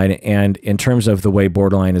Borderline, and in terms of the way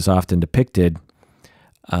Borderline is often depicted,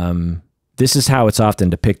 this is how it's often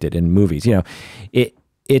depicted in movies. You know,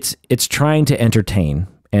 it's trying to entertain,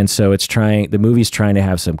 and so the movie's trying to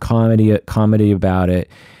have some comedy about it.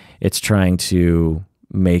 It's trying to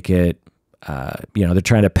make it, they're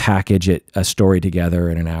trying to package a story together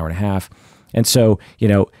in an hour and a half. And so,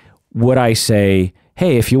 would I say,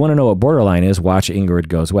 hey, if you want to know what Borderline is, watch Ingrid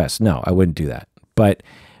Goes West? No, I wouldn't do that. But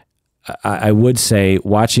I would say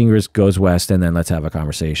watch Ingrid Goes West and then let's have a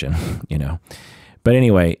conversation, But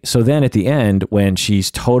anyway, so then at the end, when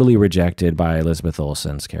she's totally rejected by Elizabeth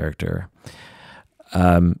Olsen's character,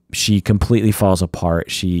 she completely falls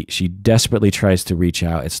apart. She desperately tries to reach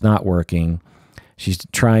out. It's not working. She's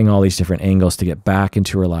trying all these different angles to get back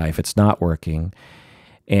into her life. It's not working.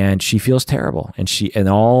 And she feels terrible. And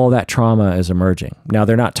all that trauma is emerging. Now,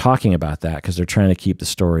 they're not talking about that because they're trying to keep the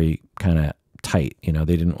story kind of tight. They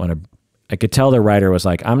didn't want to. I could tell the writer was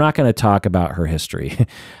like, I'm not going to talk about her history.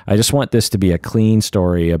 I just want this to be a clean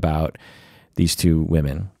story about these two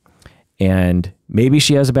women. And maybe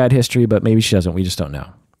she has a bad history, but maybe she doesn't. We just don't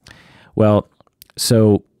know. Well,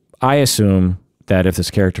 so I assume that if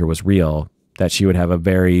this character was real, that she would have a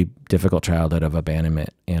very difficult childhood of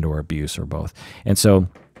abandonment and or abuse or both. And so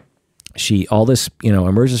all this,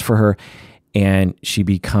 emerges for her, and she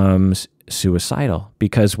becomes suicidal,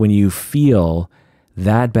 because when you feel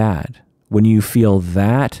that bad, when you feel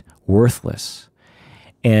that worthless,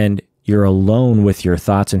 and you're alone with your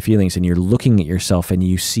thoughts and feelings, and you're looking at yourself and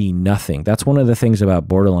you see nothing. That's one of the things about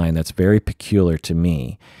Borderline that's very peculiar to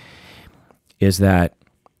me, is that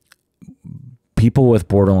people with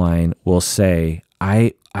Borderline will say,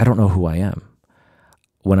 I don't know who I am.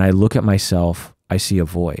 When I look at myself, I see a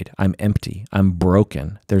void. I'm empty. I'm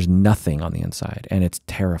broken. There's nothing on the inside, and it's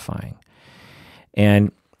terrifying.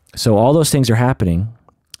 And so all those things are happening.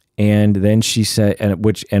 And then she said,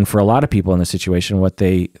 and for a lot of people in this situation,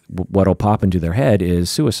 what'll pop into their head is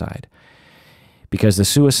suicide, because the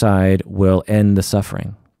suicide will end the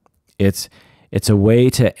suffering. It's a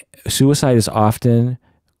way suicide is often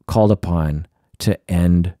called upon to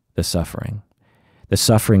end the suffering. The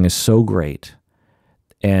suffering is so great,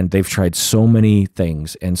 and they've tried so many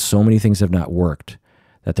things, and so many things have not worked,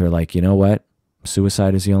 that they're like, you know what?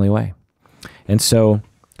 Suicide is the only way. And so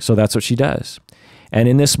that's what she does. And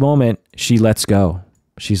in this moment, she lets go.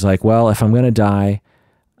 She's like, well, if I'm going to die,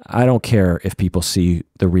 I don't care if people see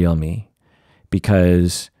the real me,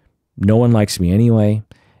 because no one likes me anyway.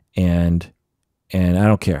 And I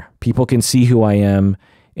don't care. People can see who I am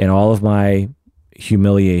in all of my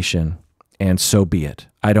humiliation, and so be it.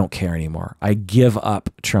 I don't care anymore. I give up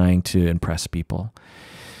trying to impress people.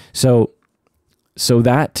 So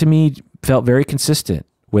that to me felt very consistent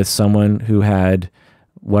with someone who had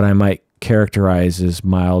what I might characterize as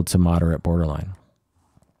mild to moderate borderline.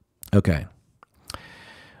 Okay.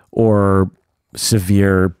 Or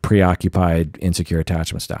severe preoccupied insecure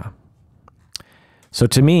attachment style. So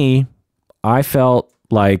to me, I felt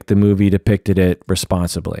like the movie depicted it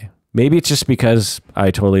responsibly. Maybe it's just because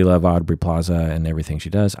I totally love Aubrey Plaza and everything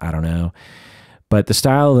she does. I don't know. But the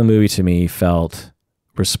style of the movie to me felt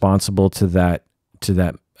responsible to that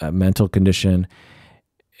mental condition.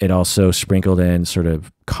 It also sprinkled in sort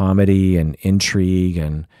of comedy and intrigue,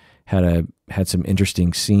 and had some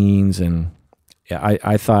interesting scenes. And yeah,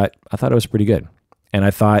 I thought it was pretty good. And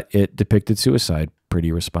I thought it depicted suicide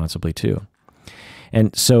pretty responsibly too.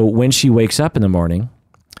 And so when she wakes up in the morning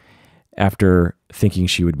after thinking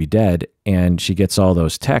she would be dead, and she gets all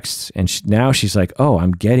those texts, and now she's like, oh,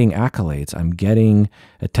 I'm getting accolades. I'm getting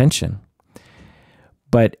attention.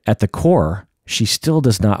 But at the core, she still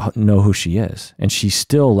does not know who she is, and she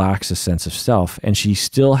still lacks a sense of self, and she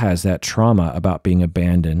still has that trauma about being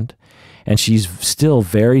abandoned, and she's still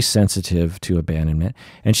very sensitive to abandonment,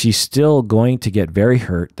 and she's still going to get very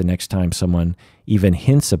hurt the next time someone even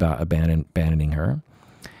hints about abandoning her,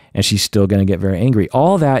 and she's still going to get very angry.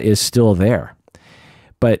 All that is still there,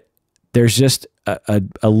 but there's just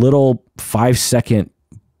a little 5-second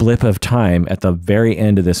blip of time at the very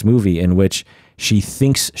end of this movie in which she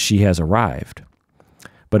thinks she has arrived.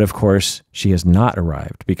 But of course, she has not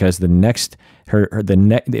arrived, because if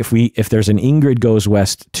there's an Ingrid Goes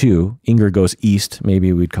West 2, Ingrid Goes East,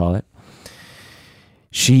 maybe we'd call it,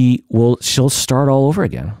 she'll start all over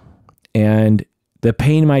again. And the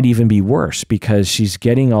pain might even be worse, because she's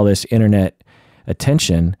getting all this internet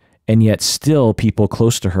attention, and yet still people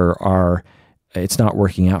close to her it's not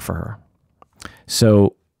working out for her.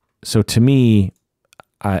 So to me,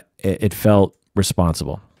 it felt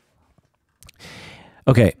responsible.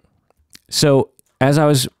 Okay, so as I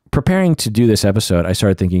was preparing to do this episode, I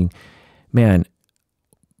started thinking, man,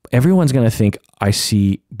 everyone's going to think I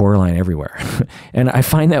see borderline everywhere. And I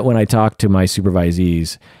find that when I talk to my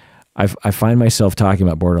supervisees, I find myself talking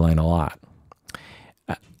about borderline a lot.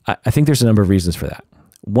 I think there's a number of reasons for that.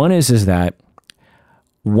 One is that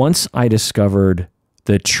once I discovered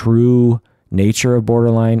the true nature of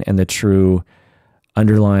borderline and the true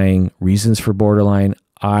underlying reasons for borderline,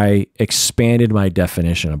 I expanded my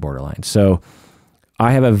definition of borderline. So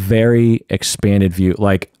I have a very expanded view.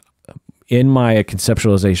 Like in my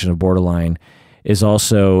conceptualization of borderline is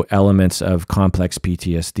also elements of complex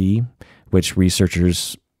PTSD, which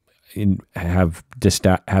researchers have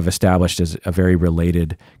established as a very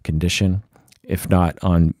related condition, if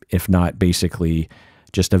not basically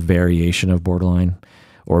just a variation of borderline,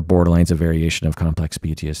 or borderline's a variation of complex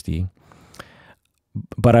PTSD.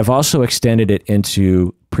 But I've also extended it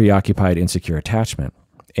into preoccupied insecure attachment,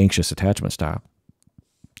 anxious attachment style.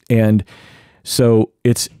 And so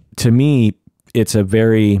to me, it's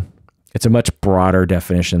a much broader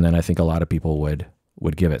definition than I think a lot of people would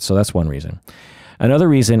give it. So that's one reason. Another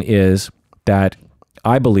reason is that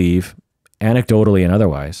I believe, anecdotally and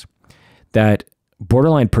otherwise, that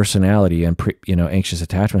borderline personality and anxious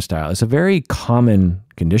attachment style is a very common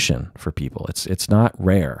condition for people. It's not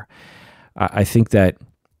rare. I think that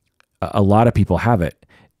a lot of people have it,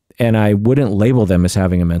 and I wouldn't label them as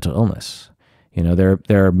having a mental illness. There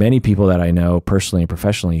are many people that I know personally and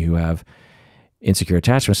professionally who have insecure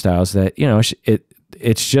attachment styles that,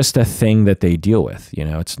 it's just a thing that they deal with.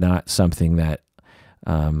 It's not something that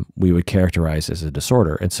we would characterize as a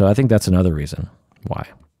disorder. And so I think that's another reason why.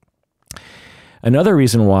 Another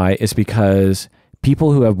reason why is because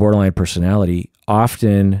people who have borderline personality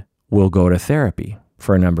often will go to therapy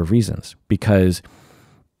for a number of reasons, because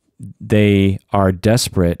they are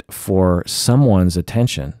desperate for someone's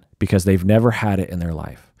attention because they've never had it in their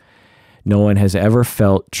life. No one has ever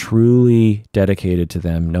felt truly dedicated to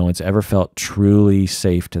them. No one's ever felt truly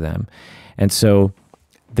safe to them. And so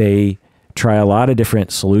they try a lot of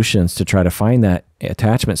different solutions to try to find that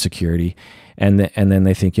attachment security. And then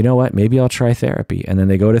they think, you know what, maybe I'll try therapy. And then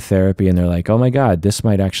they go to therapy and they're like, oh my God, this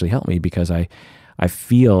might actually help me because I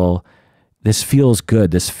feel this feels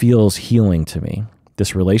good. This feels healing to me.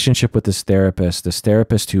 This relationship with this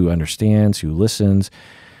therapist who understands, who listens,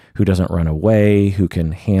 who doesn't run away, who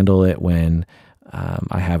can handle it when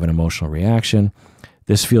I have an emotional reaction.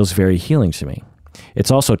 This feels very healing to me.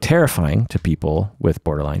 It's also terrifying to people with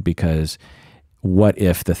borderline because what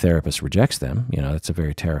if the therapist rejects them? That's a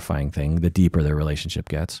very terrifying thing, the deeper their relationship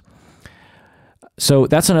gets. So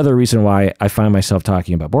that's another reason why I find myself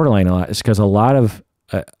talking about borderline a lot, is because a lot of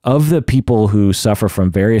the people who suffer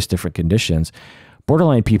from various different conditions,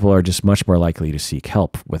 borderline people are just much more likely to seek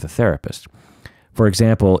help with a therapist. For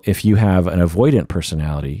example, if you have an avoidant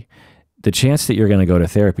personality, the chance that you're going to go to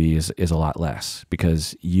therapy is a lot less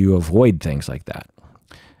because you avoid things like that.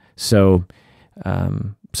 So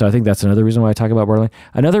I think that's another reason why I talk about borderline.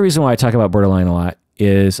 Another reason why I talk about borderline a lot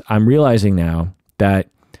is I'm realizing now that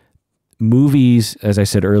movies, as I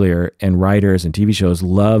said earlier, and writers and TV shows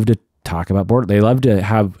love to talk about borderline. They love to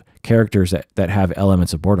have characters that have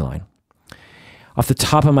elements of borderline. Off the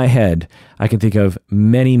top of my head, I can think of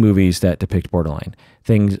many movies that depict borderline.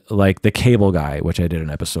 Things like The Cable Guy, which I did an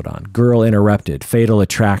episode on, Girl Interrupted, Fatal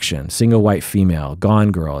Attraction, Single White Female,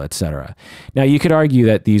 Gone Girl, etc. Now, you could argue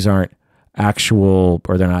that these aren't actual,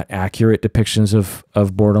 or they're not accurate depictions of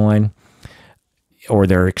borderline, or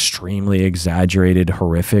they're extremely exaggerated,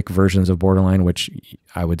 horrific versions of borderline, which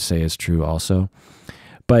I would say is true also.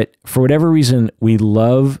 But for whatever reason,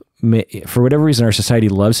 our society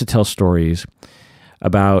loves to tell stories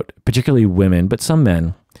about particularly women, but some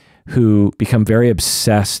men, who become very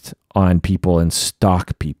obsessed on people and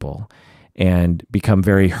stalk people and become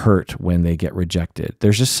very hurt when they get rejected.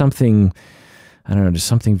 There's just something, I don't know, just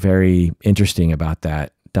something very interesting about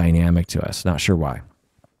that dynamic to us. Not sure why.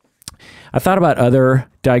 I thought about other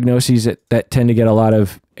diagnoses that tend to get a lot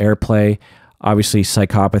of airplay. Obviously,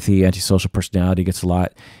 psychopathy, antisocial personality gets a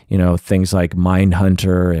lot. Things like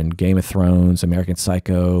Mindhunter and Game of Thrones, American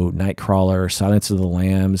Psycho, Nightcrawler, Silence of the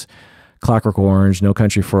Lambs, Clockwork Orange, No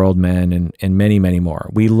Country for Old Men, and many, many more.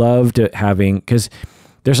 We love because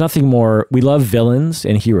there's nothing more, we love villains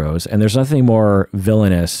and heroes, and there's nothing more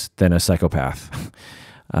villainous than a psychopath.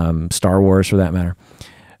 Star Wars, for that matter.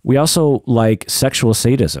 We also like sexual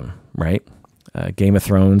sadism, right? Game of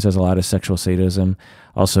Thrones has a lot of sexual sadism.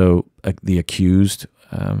 Also, The Accused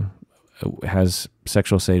has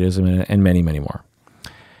sexual sadism in it, and many, many more.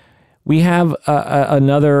 We have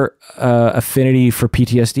another affinity for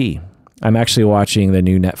PTSD. I'm actually watching the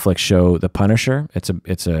new Netflix show, The Punisher.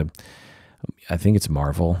 I think it's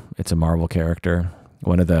Marvel. It's a Marvel character,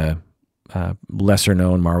 one of the lesser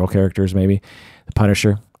known Marvel characters, maybe, The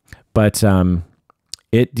Punisher. But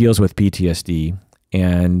it deals with PTSD,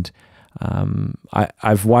 and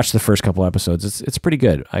I've watched the first couple episodes. It's pretty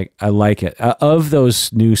good. I like it. Of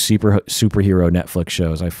those new superhero Netflix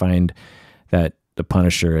shows, I find that The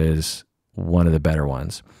Punisher is one of the better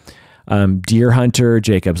ones. Deer Hunter,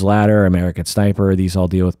 Jacob's Ladder, American Sniper, these all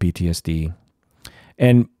deal with PTSD.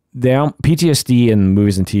 And PTSD in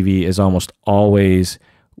movies and TV is almost always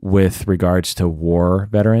with regards to war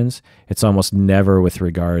veterans. It's almost never with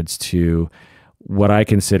regards to what I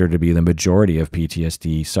consider to be the majority of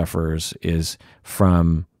PTSD sufferers is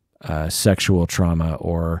from sexual trauma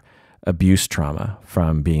or abuse trauma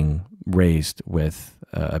from being raised with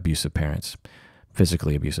abusive parents,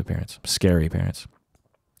 physically abusive parents, scary parents.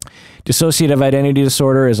 Dissociative identity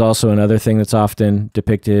disorder is also another thing that's often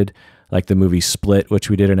depicted, like the movie Split, which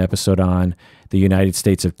we did an episode on, The United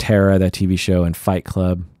States of Terror, that TV show, and Fight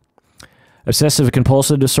Club. Obsessive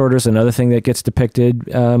compulsive disorder is another thing that gets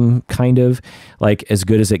depicted, kind of like As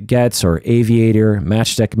Good as It Gets, or Aviator,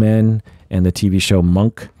 Matchstick Men, and the TV show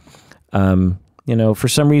Monk. For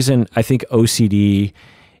some reason, I think OCD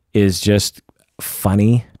is just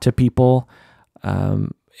funny to people.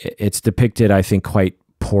 It's depicted, I think, quite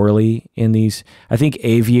poorly in these. I think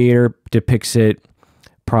Aviator depicts it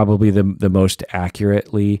probably the most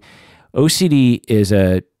accurately. OCD is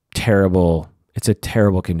a terrible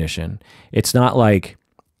condition. It's not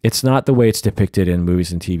the way it's depicted in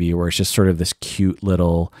movies and TV, where it's just sort of this cute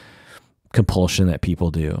little compulsion that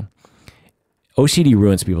people do. OCD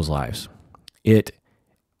ruins people's lives. It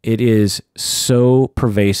is so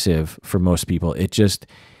pervasive for most people.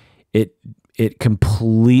 It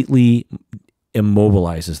completely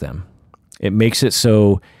immobilizes them. It makes it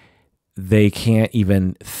so they can't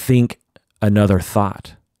even think another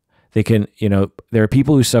thought. They can, there are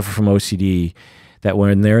people who suffer from OCD that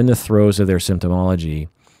when they're in the throes of their symptomology,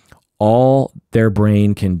 all their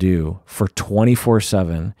brain can do for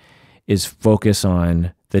 24/7 is focus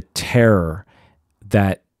on the terror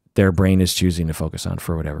that their brain is choosing to focus on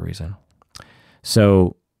for whatever reason.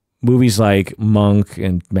 So movies like Monk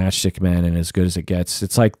and Matchstick Men and As Good as It Gets,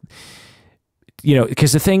 it's like,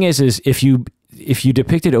 because the thing is if you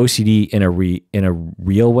depicted OCD in a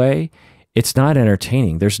real way, it's not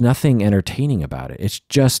entertaining. There's nothing entertaining about it. It's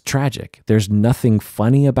just tragic. There's nothing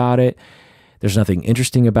funny about it. There's nothing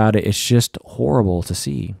interesting about it. It's just horrible to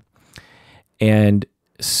see. And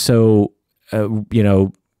so,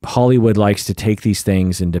 Hollywood likes to take these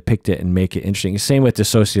things and depict it and make it interesting. Same with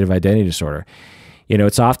dissociative identity disorder.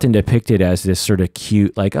 It's often depicted as this sort of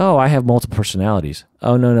cute, like, oh, I have multiple personalities.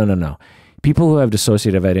 Oh, no. People who have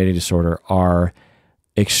dissociative identity disorder are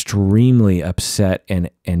extremely upset and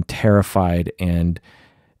terrified and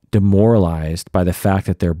demoralized by the fact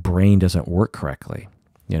that their brain doesn't work correctly.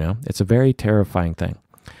 It's a very terrifying thing.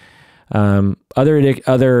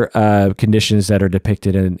 Other conditions that are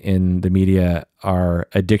depicted in the media are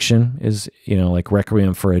addiction, is like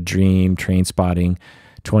Requiem for a Dream, Train Spotting,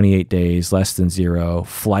 28 Days, Less Than Zero,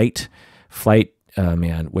 Flight,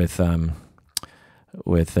 man, with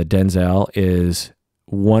Denzel is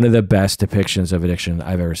one of the best depictions of addiction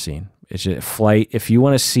I've ever seen. It's just Flight. If you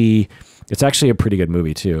want to see, it's actually a pretty good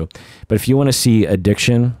movie too, but if you want to see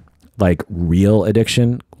addiction, like real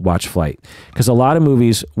addiction, watch Flight. Because a lot of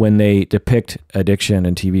movies, when they depict addiction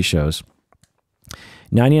in TV shows,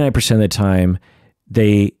 99% of the time,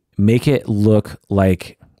 they make it look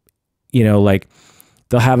like, like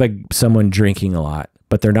they'll have someone drinking a lot,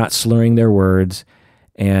 but they're not slurring their words,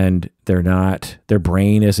 and their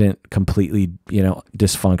brain isn't completely,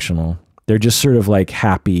 dysfunctional. They're just sort of like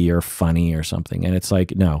happy or funny or something. And it's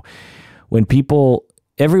like, no,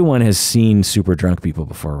 everyone has seen super drunk people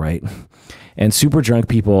before, right? And super drunk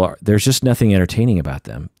people, there's just nothing entertaining about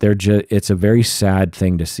them. It's a very sad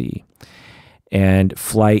thing to see. And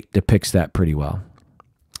Flight depicts that pretty well.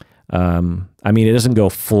 It doesn't go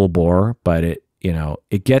full bore, but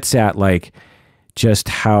it gets at like just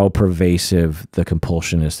how pervasive the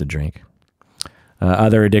compulsion is to drink.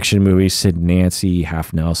 Other addiction movies, Sid and Nancy,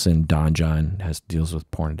 Half Nelson, Don John deals with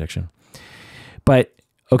porn addiction. But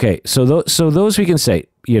okay, so those we can say,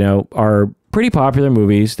 are pretty popular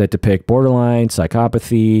movies that depict borderline,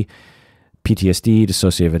 psychopathy, PTSD,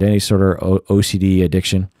 dissociative identity disorder, OCD,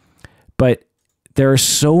 addiction. But there are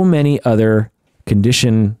so many other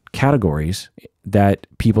condition categories that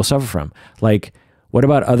people suffer from. Like, What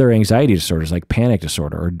about other anxiety disorders like panic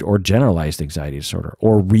disorder or generalized anxiety disorder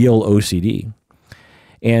or real OCD?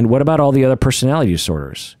 And what about all the other personality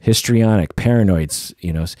disorders? Histrionic, paranoid,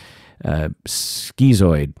 schizoid,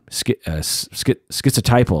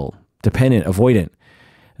 schizotypal, dependent, avoidant.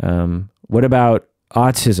 What about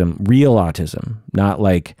autism, real autism? Not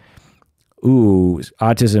like, ooh,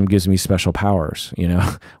 autism gives me special powers,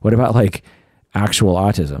 What about like actual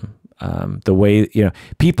autism? The way,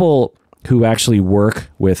 people who actually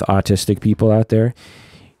work with autistic people out there,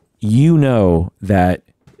 that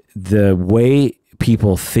the way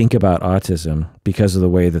people think about autism because of the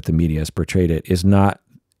way that the media has portrayed it is not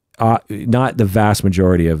the vast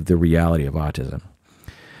majority of the reality of autism.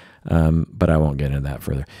 But I won't get into that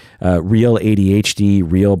further. Real ADHD,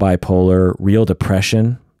 real bipolar, real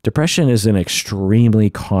depression. Depression is an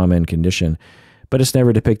extremely common condition, but it's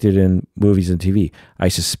never depicted in movies and TV. I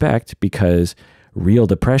suspect because real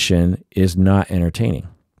depression is not entertaining.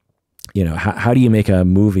 How do you make a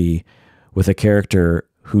movie with a character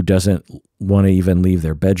who doesn't want to even leave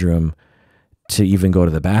their bedroom to even go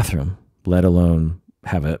to the bathroom, let alone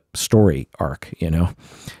have a story arc,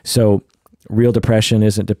 So real depression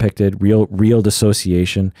isn't depicted. Real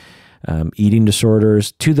dissociation, eating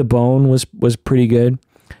disorders. To the Bone was pretty good,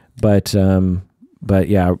 but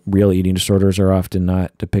yeah, real eating disorders are often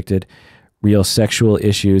not depicted. Real sexual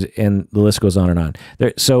issues, and the list goes on and on.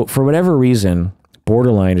 So for whatever reason,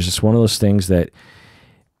 borderline is just one of those things that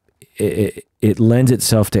it lends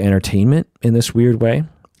itself to entertainment in this weird way.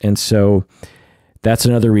 And so that's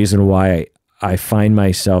another reason why I find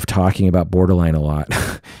myself talking about borderline a lot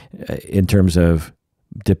in terms of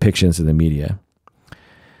depictions in the media.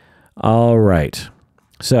 All right.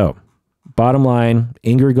 So bottom line,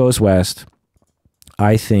 Ingrid Goes West,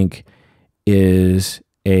 I think is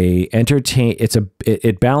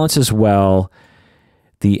it balances well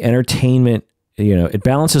the entertainment, it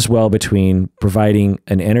balances well between providing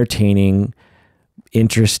an entertaining,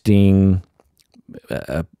 interesting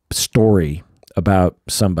story about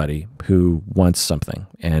somebody who wants something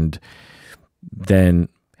and then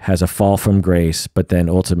has a fall from grace, but then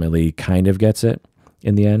ultimately kind of gets it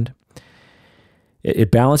in the end.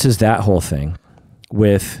 It balances that whole thing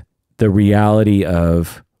with the reality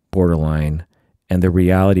of borderline and the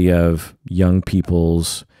reality of young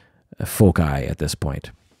people's foci at this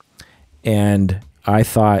point. And I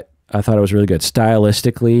thought it was really good.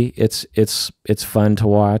 Stylistically, it's fun to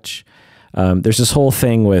watch. There's this whole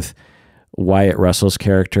thing with Wyatt Russell's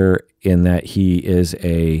character in that he is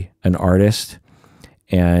an artist,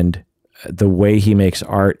 and the way he makes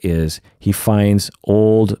art is he finds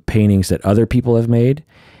old paintings that other people have made,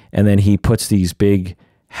 and then he puts these big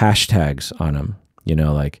hashtags on them,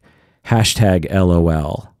 like hashtag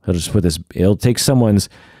LOL. He'll just put this, he'll take someone's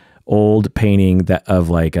old painting of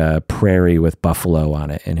like a prairie with buffalo on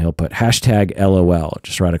it, and he'll put hashtag LOL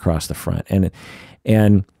just right across the front. And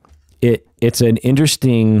it's an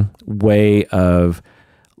interesting way of,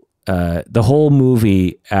 the whole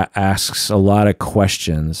movie asks a lot of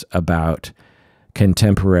questions about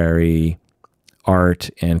contemporary art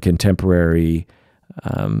and contemporary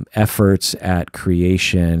efforts at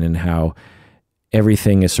creation, and how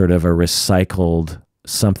everything is sort of a recycled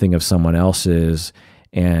something of someone else's,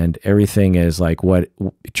 and everything is like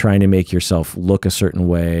trying to make yourself look a certain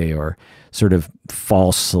way, or sort of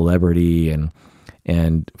false celebrity and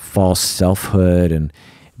false selfhood,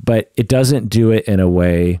 but it doesn't do it in a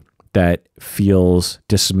way that feels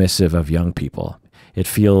dismissive of young people. It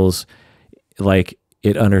feels like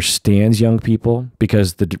it understands young people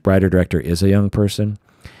because the writer-director is a young person,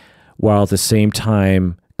 while at the same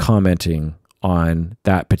time commenting on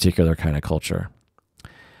that particular kind of culture.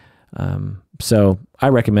 So I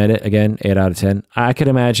recommend it. Again, 8 out of 10. I could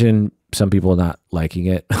imagine some people not liking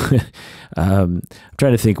it. I'm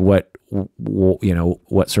trying to think what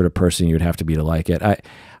sort of person you would have to be to like it.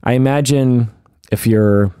 I imagine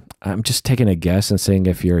I'm just taking a guess and saying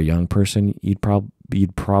if you're a young person, you'd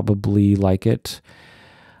probably like it.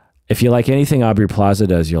 If you like anything Aubrey Plaza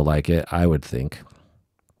does, you'll like it, I would think.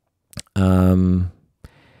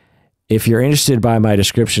 If you're interested by my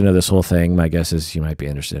description of this whole thing, my guess is you might be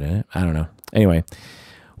interested in it. I don't know. Anyway,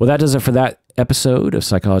 well, that does it for that episode of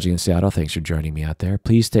Psychology in Seattle. Thanks for joining me out there.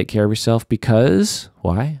 Please take care of yourself because,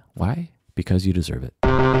 why? Because you deserve it.